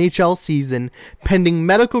 NHL season, pending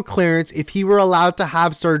medical clearance if he were allowed to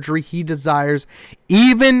have surgery he desires,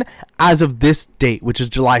 even as of this date, which is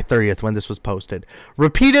July 30th when this was posted.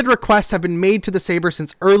 Repeated requests have been made to the Sabres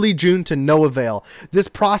since early June to no avail. This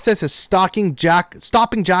process is stopping Jack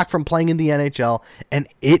from playing in the NHL, and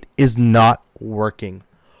it is not working.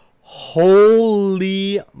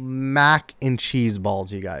 Holy mac and cheese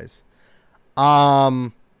balls, you guys.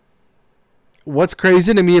 What's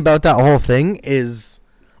crazy to me about that whole thing is,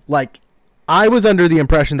 like, I was under the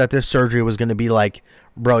impression that this surgery was going to be like,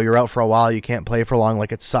 bro, you're out for a while, you can't play for long,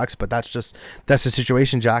 like, it sucks, but that's the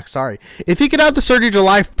situation, Jack. Sorry. If he could have the surgery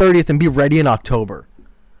July 30th and be ready in October,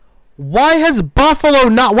 why has Buffalo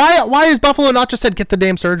not just said get the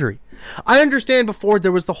damn surgery? I understand before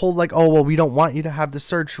there was the whole like, oh, well, we don't want you to have the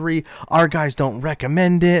surgery. Our guys don't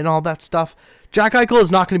recommend it and all that stuff. Jack Eichel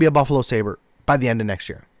is not going to be a Buffalo Sabre by the end of next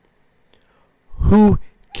year. Who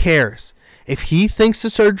cares? If he thinks the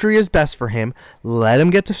surgery is best for him, let him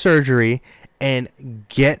get the surgery and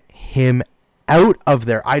get him out of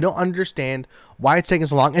there. I don't understand why it's taking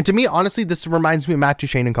so long. And to me, honestly, this reminds me of Matt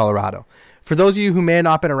Duchene in Colorado. For those of you who may have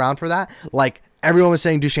not been around for that, like everyone was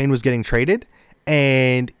saying Duchene was getting traded,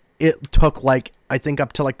 and it took like, I think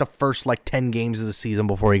up to like the first like 10 games of the season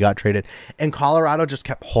before he got traded. And Colorado just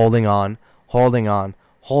kept holding on.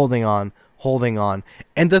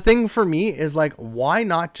 And the thing for me is like, why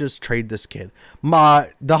not just trade this kid?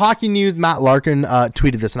 The Hockey News, Matt Larkin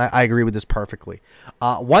tweeted this, and I agree with this perfectly.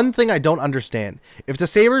 One thing I don't understand, if the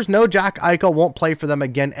Sabres know Jack Eichel won't play for them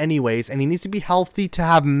again anyways, and he needs to be healthy to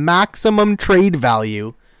have maximum trade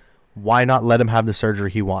value, why not let him have the surgery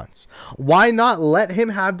he wants? Why not let him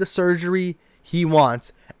have the surgery he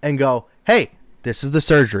wants and go, hey, this is the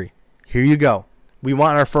surgery. Here you go. We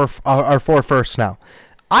want our four firsts now.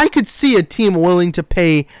 I could see a team willing to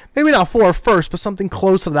pay, maybe not 4 first, but something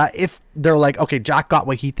close to that if they're like, okay, Jack got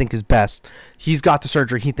what he thinks is best. He's got the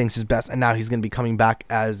surgery he thinks is best, and now he's going to be coming back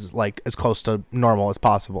as close to normal as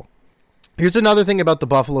possible. Here's another thing about the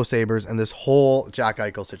Buffalo Sabres and this whole Jack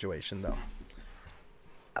Eichel situation, though.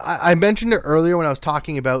 I mentioned it earlier when I was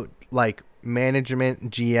talking about like management,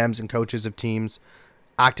 GMs, and coaches of teams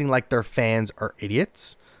acting like their fans are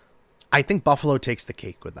idiots. I think Buffalo takes the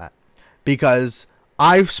cake with that, because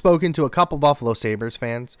I've spoken to a couple Buffalo Sabres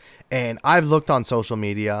fans, and I've looked on social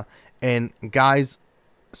media, and guys,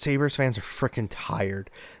 Sabres fans are freaking tired.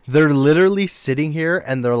 They're literally sitting here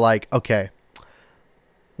and they're like, okay,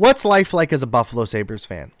 what's life like as a Buffalo Sabres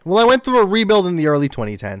fan? Well, I went through a rebuild in the early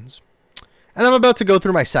 2010s, and I'm about to go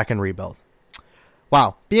through my second rebuild.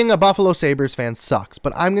 Wow, being a Buffalo Sabres fan sucks,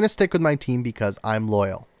 but I'm going to stick with my team because I'm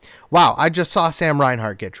loyal. Wow, I just saw Sam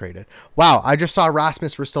Reinhart get traded. Wow, I just saw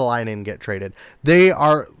Rasmus Ristolainen get traded. They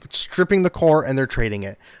are stripping the core and they're trading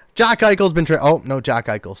it. Jack Eichel's been traded. Oh, no, Jack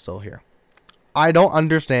Eichel's still here. I don't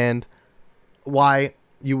understand why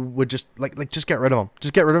you would just just get rid of him.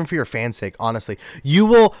 Just get rid of him for your fans' sake, honestly.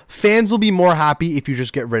 Fans will be more happy if you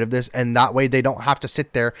just get rid of this, and that way they don't have to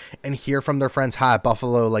sit there and hear from their friends,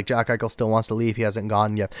 Buffalo, like Jack Eichel still wants to leave. He hasn't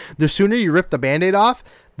gone yet. The sooner you rip the Band-Aid off,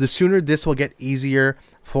 the sooner this will get easier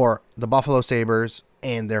for the Buffalo Sabres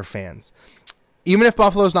and their fans. Even if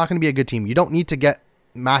Buffalo's not going to be a good team, you don't need to get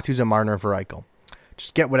Matthews and Marner for Eichel.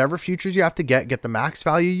 Just get whatever futures you have to get the max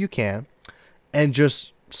value you can, and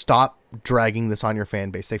just stop dragging this on your fan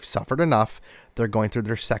base. They've suffered enough. They're going through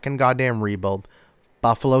their second goddamn rebuild.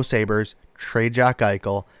 Buffalo Sabres, trade Jack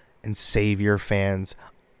Eichel and save your fans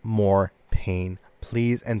more pain.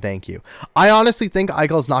 Please and thank you. I honestly think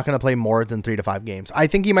Eichel's not going to play more than 3 to 5 games. I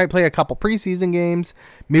think he might play a couple preseason games,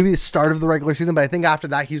 maybe the start of the regular season, but I think after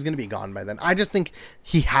that he's going to be gone by then. I just think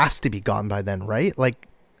he has to be gone by then, right? Like,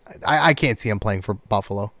 I can't see him playing for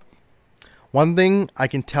Buffalo. One thing I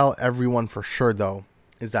can tell everyone for sure, though,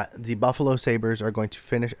 is that the Buffalo Sabres are going to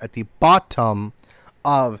finish at the bottom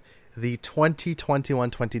of the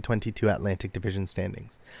 2021-2022 Atlantic Division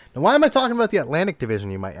standings. Now, why am I talking about the Atlantic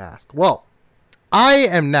Division, you might ask? Well, I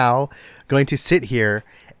am now going to sit here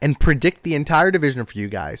and predict the entire division for you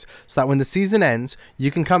guys, so that when the season ends,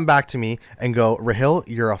 you can come back to me and go, Rahil,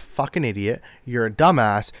 you're a fucking idiot. You're a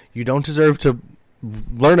dumbass. You don't deserve to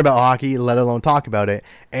learn about hockey, let alone talk about it,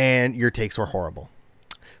 and your takes were horrible.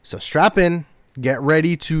 So strap in. Get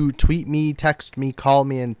ready to tweet me, text me, call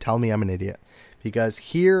me, and tell me I'm an idiot. Because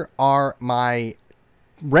here are my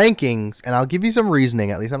rankings, and I'll give you some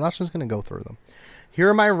reasoning, at least. I'm not just going to go through them. Here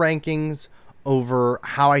are my rankings over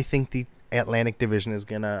how I think the Atlantic Division is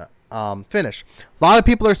going to finish. A lot of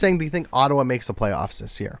people are saying they think Ottawa makes the playoffs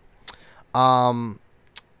this year. I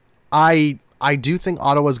do think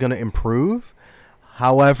Ottawa is going to improve.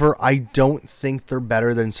 However, I don't think they're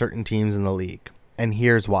better than certain teams in the league. And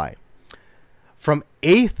here's why. From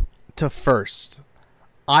 8th to 1st,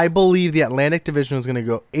 I believe the Atlantic Division is going to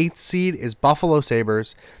go 8th seed is Buffalo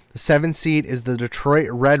Sabres. The 7th seed is the Detroit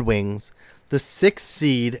Red Wings. The 6th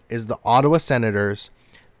seed is the Ottawa Senators.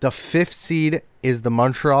 The 5th seed is the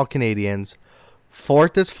Montreal Canadiens.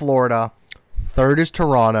 4th is Florida. 3rd is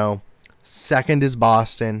Toronto. 2nd is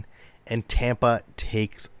Boston. And Tampa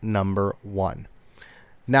takes number 1.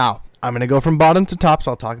 Now, I'm going to go from bottom to top,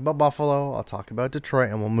 so I'll talk about Buffalo, I'll talk about Detroit,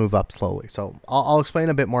 and we'll move up slowly. So I'll explain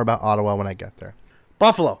a bit more about Ottawa when I get there.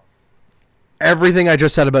 Buffalo. Everything I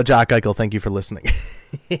just said about Jack Eichel, thank you for listening.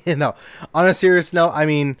 No, on a serious note, I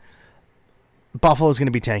mean, Buffalo's going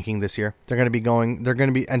to be tanking this year. They're going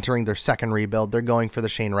to be entering their second rebuild. They're going for the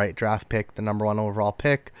Shane Wright draft pick, the number 1 overall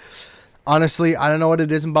pick. Honestly, I don't know what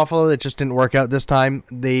it is in Buffalo. It just didn't work out this time.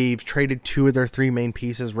 They've traded 2 of their 3 main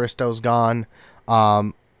pieces. Risto's gone.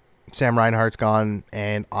 Sam Reinhart's gone.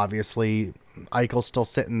 And obviously, Eichel's still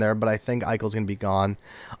sitting there, but I think Eichel's going to be gone.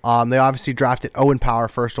 They obviously drafted Owen Power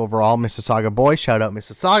first overall, Mississauga boy. Shout out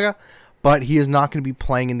Mississauga. But he is not going to be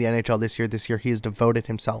playing in the NHL this year. This year, he has devoted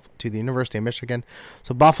himself to the University of Michigan.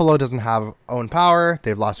 So Buffalo doesn't have Owen Power.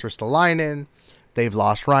 They've lost Ristolainen. They've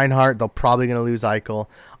lost Reinhart. They're probably going to lose Eichel.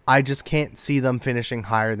 I just can't see them finishing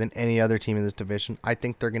higher than any other team in this division. I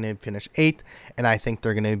think they're going to finish 8th, and I think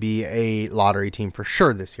they're going to be a lottery team for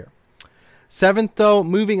sure this year. 7th, though,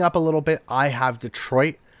 moving up a little bit, I have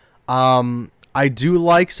Detroit. I do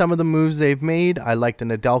like some of the moves they've made. I like the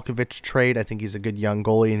Nedeljkovic trade. I think he's a good young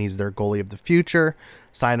goalie, and he's their goalie of the future.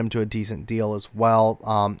 Sign him to a decent deal as well,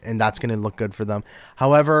 and that's going to look good for them.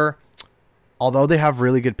 However, although they have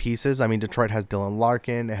really good pieces, I mean, Detroit has Dylan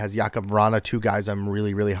Larkin. It has Jakub Vrana, 2 guys I'm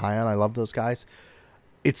really, really high on. I love those guys.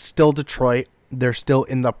 It's still Detroit. They're still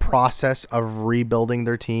in the process of rebuilding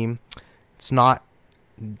their team. It's not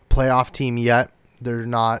playoff team yet. They're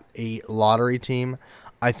not a lottery team.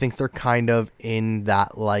 I think they're kind of in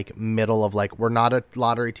that like middle of like, we're not a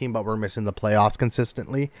lottery team, but we're missing the playoffs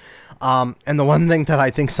consistently. And the one thing that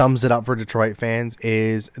I think sums it up for Detroit fans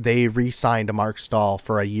is they re-signed Mark Stahl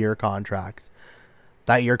for a year contract.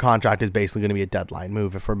 That year contract is basically going to be a deadline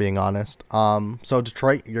move, if we're being honest. So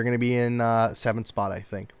Detroit, you're going to be in 7th spot, I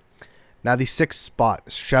think. Now the 6th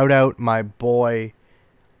spot, shout out my boy,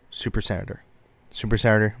 Super Senator. Super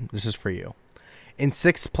Senator, this is for you. In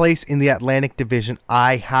 6th place in the Atlantic Division,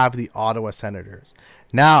 I have the Ottawa Senators.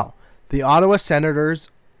 Now, the Ottawa Senators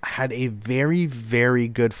had a very, very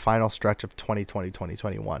good final stretch of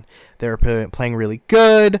 2020-2021. They were playing really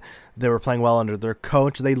good. They were playing well under their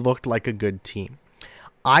coach. They looked like a good team.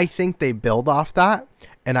 I think they build off that,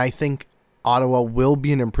 and I think Ottawa will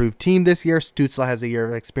be an improved team this year. Stützle has a year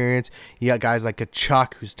of experience. You got guys like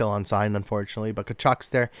Kachuk, who's still unsigned, unfortunately, but Kachuk's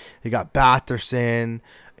there. You got Batherson.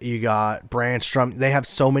 You got Brandstrom. They have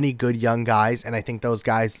so many good young guys, and I think those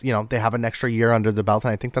guys, they have an extra year under the belt,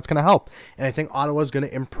 and I think that's going to help. And I think Ottawa's going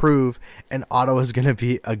to improve, and Ottawa's going to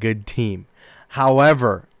be a good team.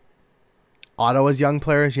 However, Ottawa's young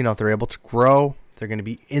players, they're able to grow. They're going to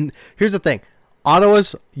be in. Here's the thing.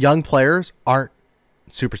 Ottawa's young players aren't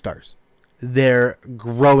superstars. They're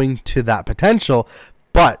growing to that potential,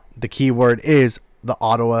 but the key word is the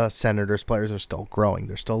Ottawa Senators players are still growing.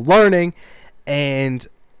 They're still learning, and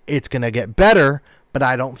it's going to get better, but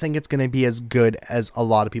I don't think it's going to be as good as a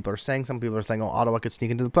lot of people are saying. Some people are saying, Ottawa could sneak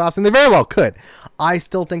into the playoffs, and they very well could. I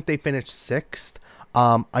still think they finished 6th.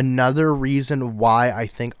 Another reason why I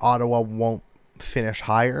think Ottawa won't finish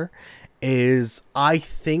higher is I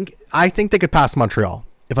think they could pass Montreal,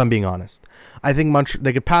 if I'm being honest. I think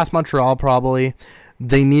they could pass Montreal probably.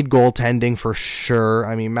 They need goaltending for sure.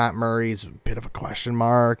 I mean, Matt Murray's a bit of a question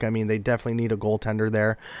mark. I mean, they definitely need a goaltender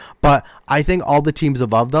there. But I think all the teams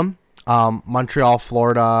above them, Montreal,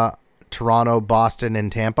 Florida, Toronto, Boston,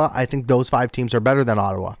 and Tampa, I think those 5 teams are better than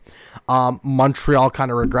Ottawa. Montreal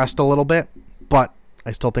kind of regressed a little bit, but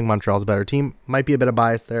I still think Montreal's a better team. Might be a bit of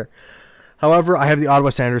bias there. However, I have the Ottawa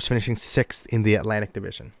Senators finishing 6th in the Atlantic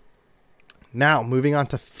Division. Now, moving on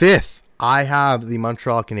to 5th. I have the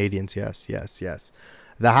Montreal Canadiens. Yes.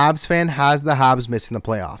 The Habs fan has the Habs missing the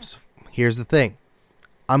playoffs. Here's the thing.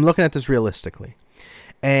 I'm looking at this realistically.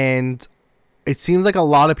 And it seems like a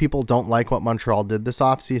lot of people don't like what Montreal did this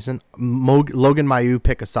offseason. Logan Mailloux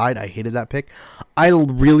pick aside, I hated that pick. I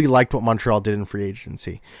really liked what Montreal did in free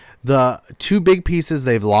agency. The 2 big pieces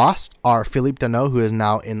they've lost are Philippe Danault, who is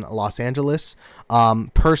now in Los Angeles.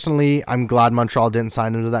 Personally, I'm glad Montreal didn't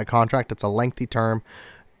sign into that contract. It's a lengthy term.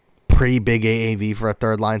 Pretty big AAV for a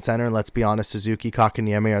third-line center. And let's be honest, Suzuki,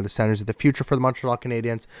 Kotkaniemi are the centers of the future for the Montreal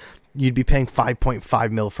Canadiens. You'd be paying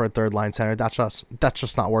 $5.5 million for a third-line center. That's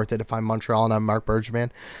just not worth it if I'm Montreal and I'm Marc Bergevin.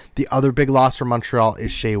 The other big loss for Montreal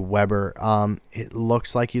is Shea Weber. It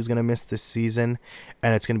looks like he's going to miss this season,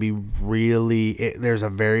 and it's going to be really... there's a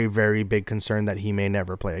very, very big concern that he may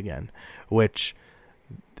never play again, which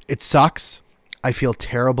it sucks. I feel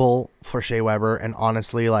terrible for Shea Weber, and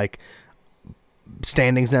honestly,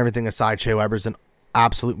 standings and everything aside, Shea Weber's an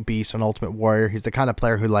absolute beast, an ultimate warrior. He's the kind of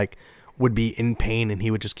player who would be in pain and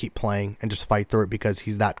he would just keep playing and just fight through it because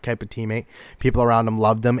he's that type of teammate. People around him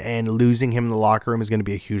loved him, and losing him in the locker room is going to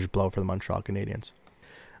be a huge blow for the Montreal Canadiens.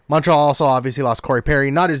 Montreal also obviously lost Corey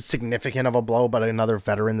Perry. Not as significant of a blow, but another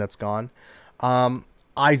veteran that's gone.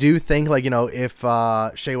 I do think if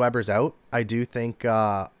Shea Weber's out, I do think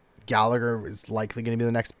Gallagher is likely going to be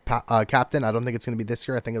the next captain. I don't think it's going to be this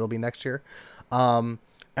year. I think it'll be next year. And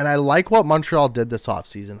I like what Montreal did this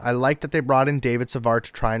offseason. I like that they brought in David Savard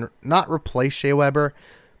to try and not replace Shea Weber,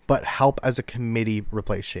 but help as a committee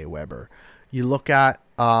replace Shea Weber. You look at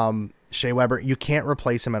Shea Weber, you can't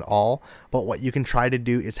replace him at all, but what you can try to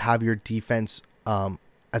do is have your defense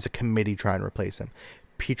as a committee try and replace him.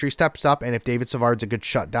 Petrie steps up, and if David Savard's a good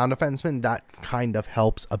shutdown defenseman, that kind of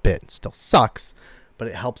helps a bit. It still sucks, but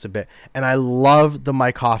it helps a bit. And I love the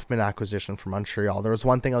Mike Hoffman acquisition from Montreal. There was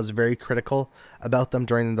one thing I was very critical about them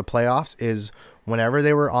during the playoffs is whenever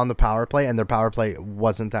they were on the power play, and their power play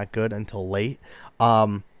wasn't that good until late,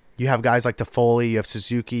 you have guys like Toffoli, you have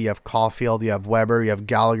Suzuki, you have Caulfield, you have Weber, you have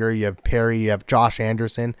Gallagher, you have Perry, you have Josh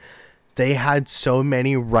Anderson. They had so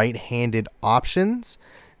many right-handed options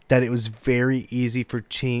that it was very easy for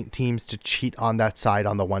teams to cheat on that side,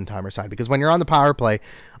 on the one-timer side. Because when you're on the power play,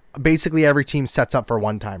 basically every team sets up for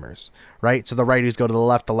one-timers, right? So the righties go to the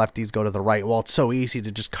left, the lefties go to the right. Well, it's so easy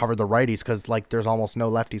to just cover the righties because, like, there's almost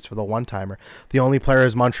no lefties for the one-timer. The only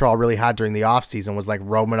players Montreal really had during the offseason was, like,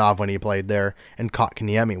 Romanov when he played there and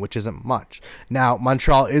Kotkaniemi, which isn't much. Now,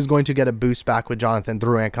 Montreal is going to get a boost back with Jonathan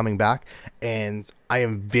Drouin coming back, and I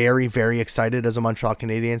am very, very excited as a Montreal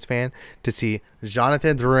Canadiens fan to see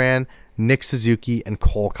Jonathan Drouin, Nick Suzuki, and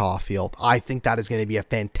Cole Caulfield. I think that is going to be a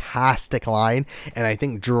fantastic line, and I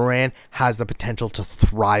think Drouin has the potential to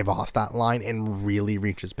thrive off that line and really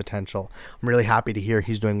reach his potential. I'm really happy to hear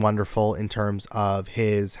he's doing wonderful in terms of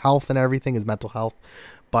his health and everything, his mental health,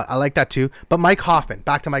 but I like that too. But Mike Hoffman,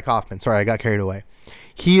 back to Mike Hoffman. Sorry, I got carried away.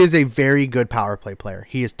 He is a very good power play player.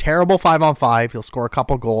 He is terrible 5-on-5. He'll score a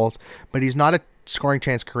couple goals, but he's not a scoring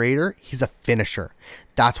chance creator. He's a finisher.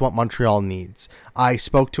 That's what Montreal needs. I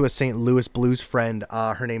spoke to a St. Louis Blues friend.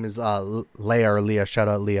 Her name is Leah. Shout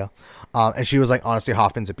out Leah. And she was like, honestly,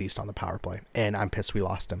 Hoffman's a beast on the power play, and I'm pissed we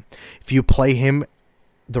lost him. If you play him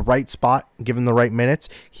the right spot, give him the right minutes,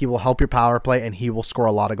 he will help your power play, and he will score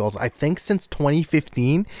a lot of goals. I think since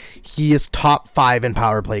 2015, he is top 5 in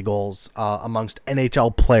power play goals amongst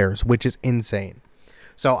NHL players, which is insane.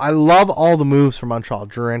 So I love all the moves from Montreal.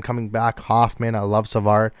 Drouin coming back, Hoffman, I love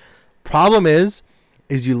Savard. Problem is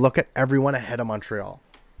you look at everyone ahead of Montreal.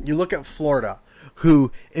 You look at Florida,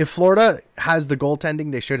 who, if Florida has the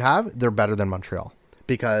goaltending they should have, they're better than Montreal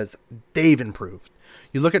because they've improved.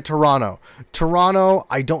 You look at Toronto. Toronto,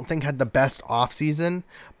 I don't think had the best offseason,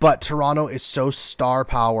 but Toronto is so star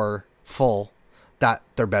power full that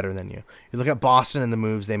they're better than you. You look at Boston and the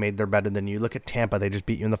moves they made, they're better than you. Look at Tampa, they just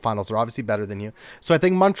beat you in the finals. They're obviously better than you. So I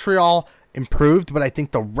think Montreal improved, but I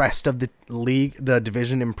think the rest of the league, the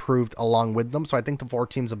division, improved along with them. So I think the 4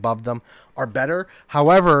 teams above them are better.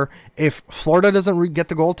 However, if Florida doesn't get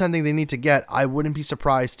the goaltending they need to get, I wouldn't be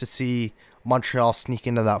surprised to see Montreal sneak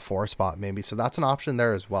into that 4 spot maybe. So that's an option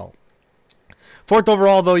there as well. 4th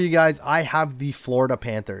overall, though, you guys, I have the Florida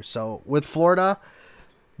Panthers. So with Florida,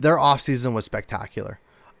 their offseason was spectacular.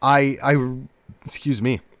 Excuse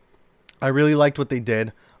me. I really liked what they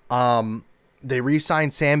did. They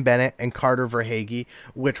re-signed Sam Bennett and Carter Verhaeghe,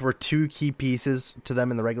 which were 2 key pieces to them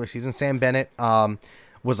in the regular season. Sam Bennett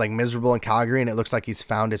was like miserable in Calgary, and it looks like he's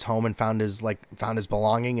found his home and found his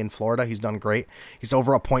belonging in Florida. He's done great. He's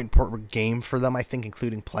over a point per game for them, I think,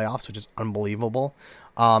 including playoffs, which is unbelievable.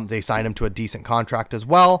 They signed him to a decent contract as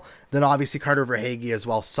well. Then obviously Carter Verhaeghe as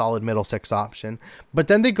well, solid middle 6 option. But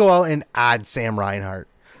then they go out and add Sam Reinhart.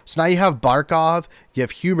 So now you have Barkov, you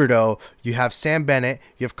have Huberdeau, you have Sam Bennett,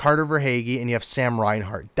 you have Carter Verhaeghe, and you have Sam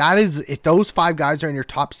Reinhart. That is, if those 5 guys are in your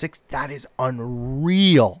top 6, that is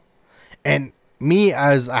unreal. And me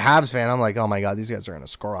as a Habs fan, I'm like, oh my God, these guys are going to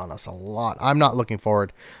score on us a lot. I'm not looking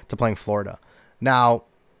forward to playing Florida. Now,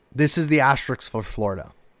 this is the asterisk for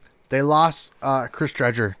Florida. They lost Chris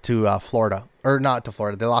Dredger to Florida. Or not to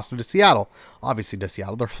Florida. They lost him to Seattle. Obviously to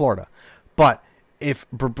Seattle. They're Florida. But if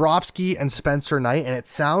Bobrovsky and Spencer Knight, and it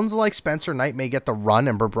sounds like Spencer Knight may get the run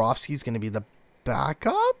and Bobrovsky's going to be the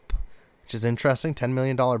backup, which is interesting. $10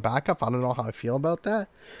 million backup. I don't know how I feel about that.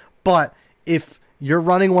 But if you're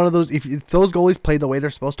running one of those, if those goalies play the way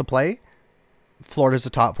they're supposed to play, Florida's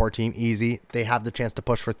a top 4 team. Easy. They have the chance to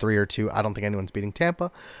push for 3 or 2. I don't think anyone's beating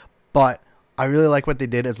Tampa. But I really like what they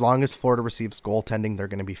did. As long as Florida receives goaltending, they're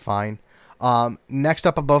going to be fine. Next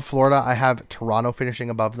up above Florida, I have Toronto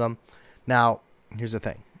finishing above them. Now, here's the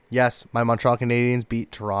thing. Yes, my Montreal Canadiens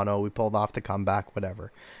beat Toronto. We pulled off the comeback,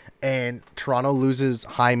 whatever. And Toronto loses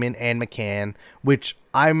Hyman and McCann, which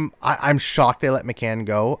I'm shocked they let McCann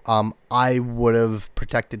go. I would have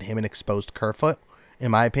protected him and exposed Kerfoot,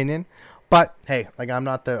 in my opinion. But hey, like I'm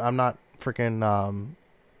not freaking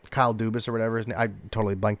Kyle Dubas or whatever his name. I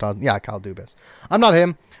totally blanked on. Yeah, Kyle Dubas. I'm not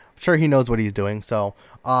him. sure he knows what he's doing. So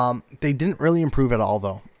they didn't really improve at all,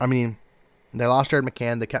 though. I mean, they lost Jared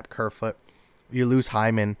McCann. They kept Kerfoot. You lose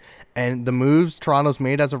Hyman. And the moves Toronto's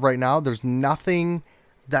made as of right now, there's nothing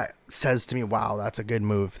that says to me, wow, that's a good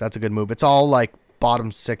move. That's a good move. It's all like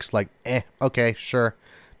bottom six, like, okay, sure.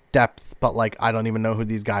 Depth, but like, I don't even know who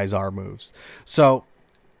these guys are moves. So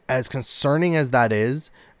as concerning as that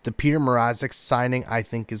is, the Peter Mrazek signing, I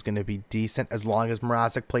think, is going to be decent as long as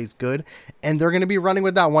Mrazek plays good. And they're going to be running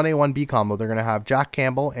with that 1A, 1B combo. They're going to have Jack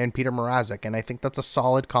Campbell and Peter Mrazek. And I think that's a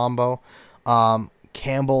solid combo.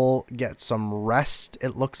 Campbell gets some rest,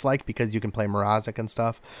 it looks like, because you can play Mrazek and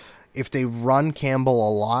stuff. If they run Campbell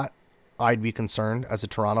a lot, I'd be concerned as a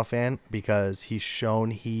Toronto fan because he's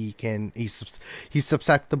shown he's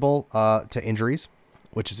susceptible to injuries,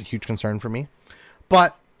 which is a huge concern for me.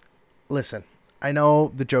 But listen, I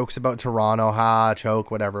know the jokes about Toronto, choke,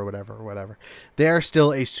 whatever. They're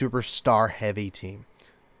still a superstar heavy team.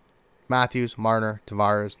 Matthews, Marner,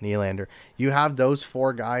 Tavares, Nylander. You have those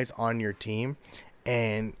four guys on your team,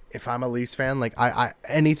 and if I'm a Leafs fan, like I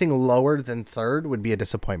anything lower than third would be a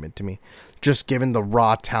disappointment to me, just given the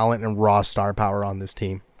raw talent and raw star power on this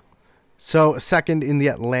team. So second in the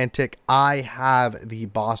Atlantic, I have the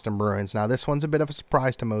Boston Bruins. Now this one's a bit of a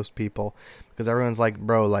surprise to most people because everyone's like,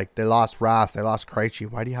 bro, like they lost Rask, they lost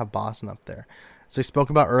Krejci. Why do you have Boston up there? So I spoke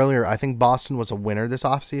about earlier, I think Boston was a winner this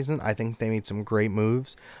offseason. I think they made some great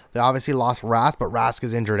moves. They obviously lost Rask, but Rask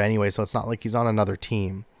is injured anyway, so it's not like he's on another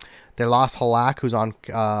team. They lost Halak, who's on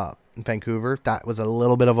Vancouver. That was a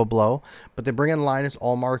little bit of a blow. But they bring in Linus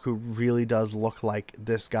Ullmark, who really does look like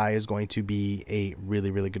this guy is going to be a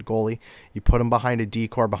really, really good goalie. You put him behind a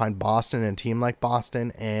decor behind Boston and a team like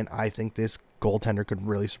Boston, and I think this goaltender could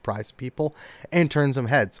really surprise people and turn some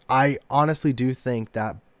heads. I honestly do think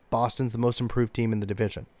that Boston's the most improved team in the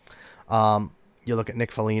division. You look at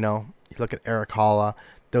Nick Foligno, you look at Eric Halla.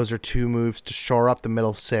 Those are two moves to shore up the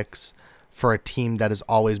middle six for a team that has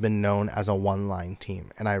always been known as a one-line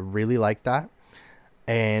team. And I really like that.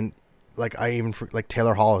 And like like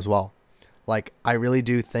Taylor Hall as well. Like I really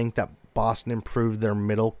do think that Boston improved their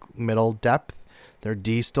middle depth. Their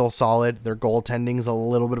D still solid. Their goaltending is a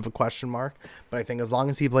little bit of a question mark. But I think as long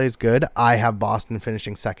as he plays good, I have Boston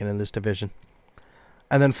finishing second in this division.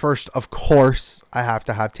 And then first, of course, I have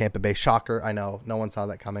to have Tampa Bay. Shocker. I know. No one saw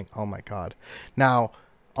that coming. Oh, my God. Now,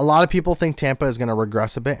 a lot of people think Tampa is going to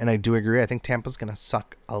regress a bit, and I do agree. I think Tampa's going to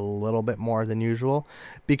suck a little bit more than usual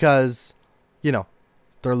because, you know,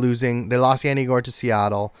 they're losing. They lost Yanni Gourde to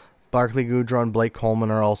Seattle. Barclay Goodrow and Blake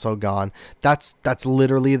Coleman are also gone. That's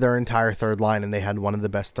literally their entire third line, and they had one of the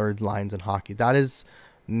best third lines in hockey. That is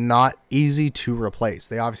not easy to replace.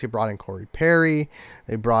 They obviously brought in Corey Perry.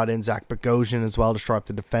 They brought in Zach Bogosian as well to shore up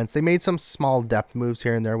the defense. They made some small depth moves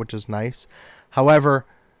here and there, which is nice. However,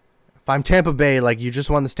 if I'm Tampa Bay, like you just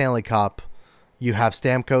won the Stanley Cup, you have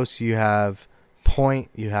Stamkos, you have Point,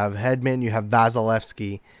 you have Hedman, you have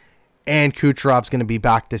Vasilevsky, and Kucherov's going to be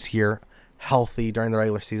back this year healthy during the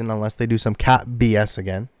regular season unless they do some cat BS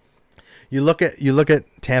again. You look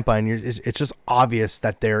at Tampa and it's just obvious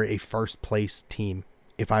that they're a first place team.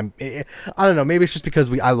 I don't know, maybe it's just because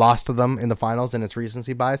I lost to them in the finals and it's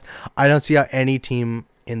recency bias. I don't see how any team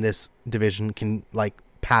in this division can like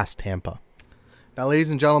pass Tampa. Now,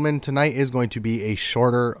 ladies and gentlemen, tonight is going to be a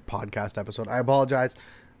shorter podcast episode. I apologize.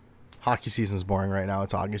 Hockey season's boring right now.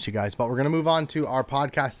 It's August, you guys, but we're going to move on to our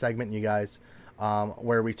podcast segment, you guys,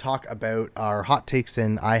 where we talk about our hot takes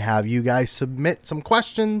and I have you guys submit some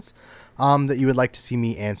questions that you would like to see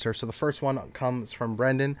me answer. So the first one comes from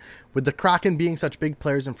Brendan. With the Kraken being such big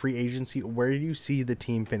players in free agency, where do you see the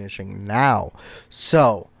team finishing now?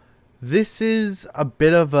 So this is a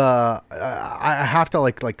bit of a... I have to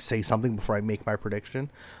like say something before I make my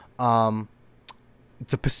prediction. The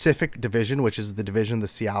Pacific Division, which is the division the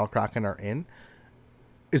Seattle Kraken are in,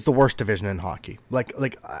 is the worst division in hockey.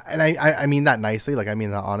 And I mean that nicely. Like I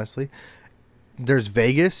mean that honestly. There's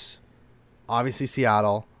Vegas, obviously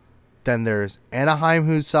Seattle. Then there's Anaheim,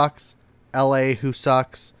 who sucks, LA, who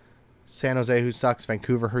sucks, San Jose, who sucks,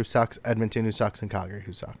 Vancouver, who sucks, Edmonton, who sucks, and Calgary,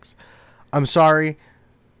 who sucks. I'm sorry.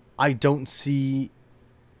 I don't see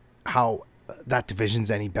how that division's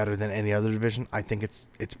any better than any other division. I think it's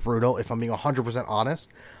brutal, if I'm being 100% honest.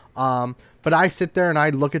 But I sit there and I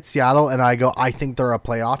look at Seattle and I go, I think they're a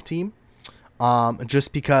playoff team.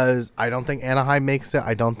 Just because I don't think Anaheim makes it.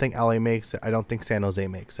 I don't think LA makes it. I don't think San Jose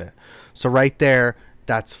makes it. So right there,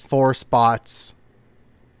 that's 4 spots,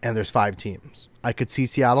 and there's 5 teams. I could see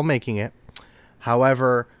Seattle making it.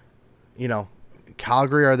 However, you know,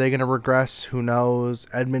 Calgary, are they going to regress? Who knows?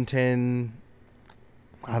 Edmonton,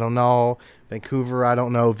 I don't know. Vancouver, I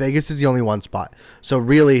don't know. Vegas is the only one spot. So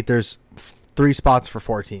really, there's 3 spots for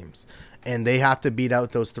 4 teams. And they have to beat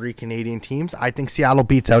out those 3 Canadian teams. I think Seattle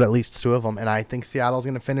beats out at least 2 of them. And I think Seattle's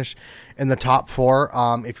going to finish in the top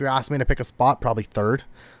 4. If you're asking me to pick a spot, probably 3rd.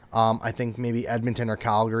 I think maybe Edmonton or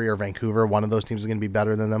Calgary or Vancouver, one of those teams is going to be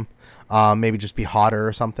better than them. Maybe just be hotter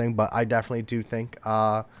or something. But I definitely do think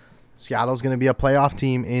Seattle's going to be a playoff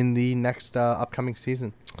team in the next upcoming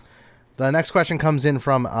season. The next question comes in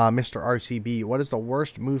from Mr. RCB. What is the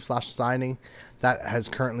worst move/signing that has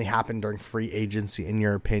currently happened during free agency, in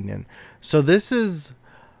your opinion? So this is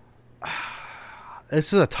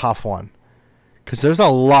a tough one because there's a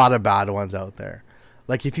lot of bad ones out there.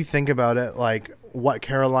 Like, if you think about it, like what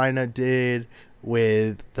Carolina did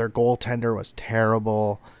with their goaltender was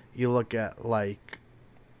terrible. You look at like,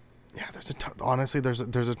 yeah, honestly, there's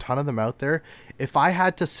a ton of them out there. If I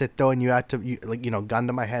had to sit though, and you had to, gun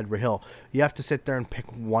to my head, Rahil, you have to sit there and pick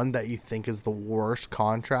one that you think is the worst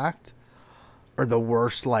contract or the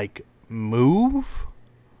worst like move.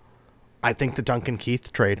 I think the Duncan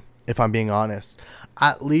Keith trade, if I'm being honest.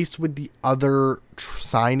 At least with the other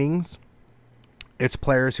signings, it's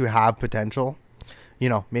players who have potential.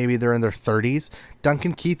 Maybe they're in their 30s.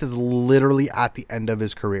 Duncan Keith is literally at the end of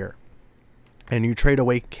his career. And you trade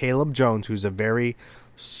away Caleb Jones, who's a very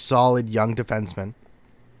solid young defenseman.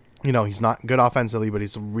 He's not good offensively, but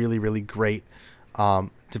he's a really, really great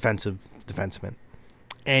defenseman.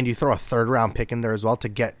 And you throw a 3rd-round pick in there as well to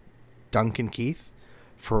get Duncan Keith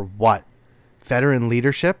for what? Veteran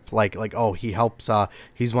leadership? Like he helps.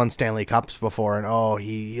 He's won Stanley Cups before, and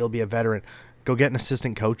he'll be a veteran. Go get an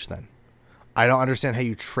assistant coach then. I don't understand how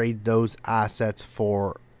you trade those assets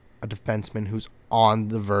for a defenseman who's on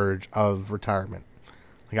the verge of retirement.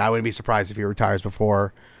 Like, I wouldn't be surprised if he retires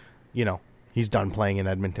before, he's done playing in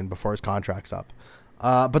Edmonton, before his contract's up.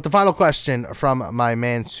 But the final question from my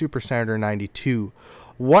man, Super Senator 92.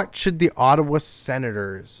 What should the Ottawa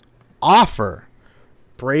Senators offer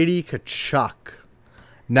Brady Tkachuk?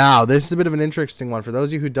 Now, this is a bit of an interesting one. For those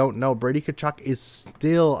of you who don't know, Brady Tkachuk is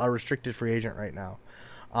still a restricted free agent right now.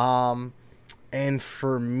 And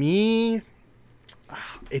for me,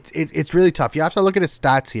 it's really tough. You have to look at his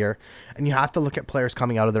stats here, and you have to look at players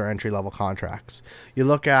coming out of their entry-level contracts. You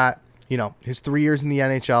look at, his 3 years in the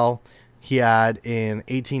NHL. He had, in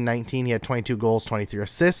 18-19, he had 22 goals, 23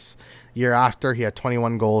 assists. The year after, he had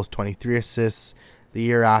 21 goals, 23 assists. The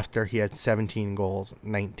year after, he had 17 goals,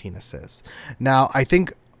 19 assists. Now, I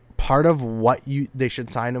think part of what they should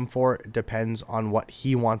sign him for depends on what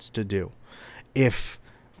he wants to do. If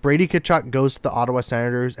Brady Tkachuk goes to the Ottawa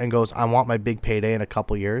Senators and goes, I want my big payday in a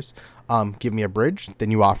couple years, give me a bridge,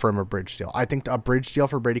 then you offer him a bridge deal. I think a bridge deal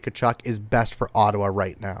for Brady Tkachuk is best for Ottawa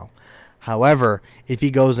right now. However, if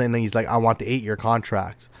he goes in and he's like, I want the 8-year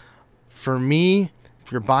contract, for me,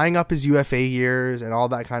 if you're buying up his UFA years and all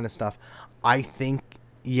that kind of stuff, I think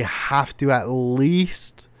you have to at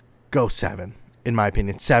least go 7, in my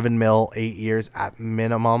opinion. 7 mil, 8 years at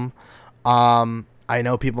minimum. I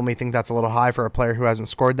know people may think that's a little high for a player who hasn't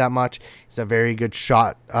scored that much. He's a very good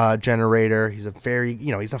shot generator. He's a very,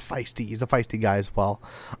 he's a feisty guy as well.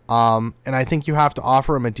 And I think you have to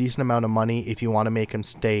offer him a decent amount of money if you want to make him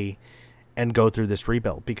stay and go through this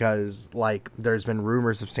rebuild, because there's been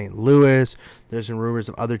rumors of St. Louis, there's been rumors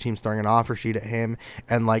of other teams throwing an offer sheet at him,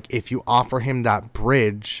 and if you offer him that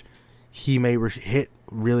bridge, he may hit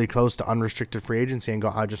really close to unrestricted free agency and go,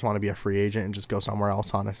 I just want to be a free agent and just go somewhere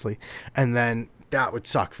else, honestly. And then that would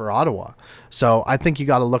suck for Ottawa. So I think you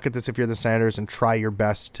got to look at this if you're the Senators and try your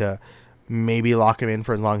best to maybe lock him in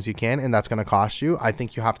for as long as you can, and that's going to cost you. I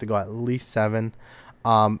think you have to go at least 7.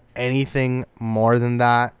 Anything more than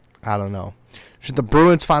that, I don't know.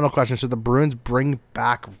 Final question, should the Bruins bring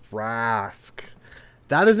back Rask?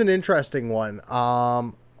 That is an interesting one.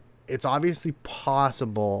 It's obviously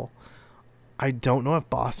possible. I don't know if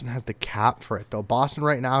Boston has the cap for it, though. Boston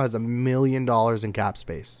right now has $1 million in cap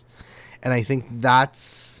space. And I think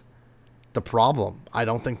that's the problem. I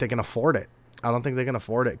don't think they can afford it.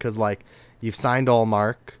 Because, you've signed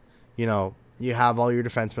Allmark. You have all your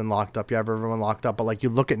defensemen locked up. You have everyone locked up. But, you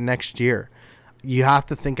look at next year. You have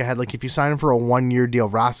to think ahead. If you sign him for a 1-year deal,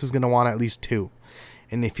 Rask is going to want at least 2.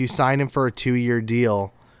 And if you sign him for a 2-year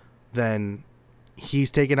deal, then he's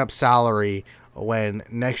taking up salary when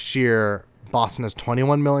next year Boston has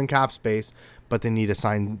 $21 million cap space, but they need to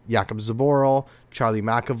sign Jakub Zaboral, Charlie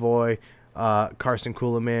McAvoy, Carson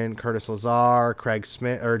Kuhlman, Curtis Lazar, Craig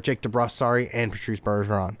Smith, or Jake DeBrusk, and Patrice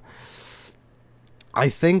Bergeron. I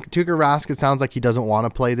think Tuukka Rask, it sounds like he doesn't want to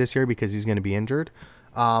play this year because he's going to be injured.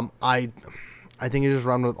 I think you just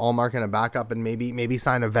run with Allmark and a backup and maybe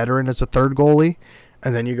sign a veteran as a 3rd goalie,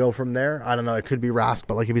 and then you go from there. I don't know. It could be Rask,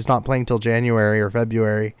 but if he's not playing till January or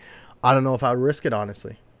February, I don't know if I would risk it,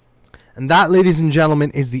 honestly. And that, ladies and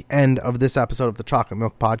gentlemen, is the end of this episode of the Chocolate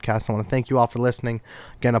Milk Podcast. I want to thank you all for listening.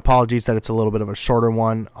 Again, apologies that it's a little bit of a shorter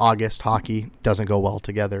one. August hockey doesn't go well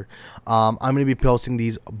together. I'm going to be posting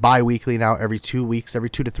these bi-weekly now, every 2 weeks, every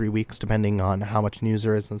 2 to 3 weeks, depending on how much news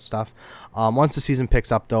there is and stuff. Once the season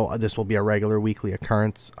picks up, though, this will be a regular weekly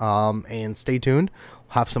occurrence. And stay tuned.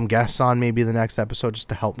 We'll have some guests on maybe the next episode just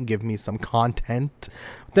to help give me some content.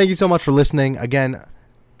 Thank you so much for listening. Again,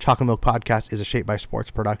 Chocolate Milk Podcast is a Shaped by Sports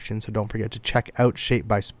production, so don't forget to check out Shaped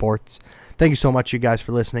by Sports. Thank you so much, you guys,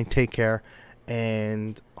 for listening. Take care,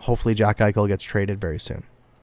 and hopefully Jack Eichel gets traded very soon.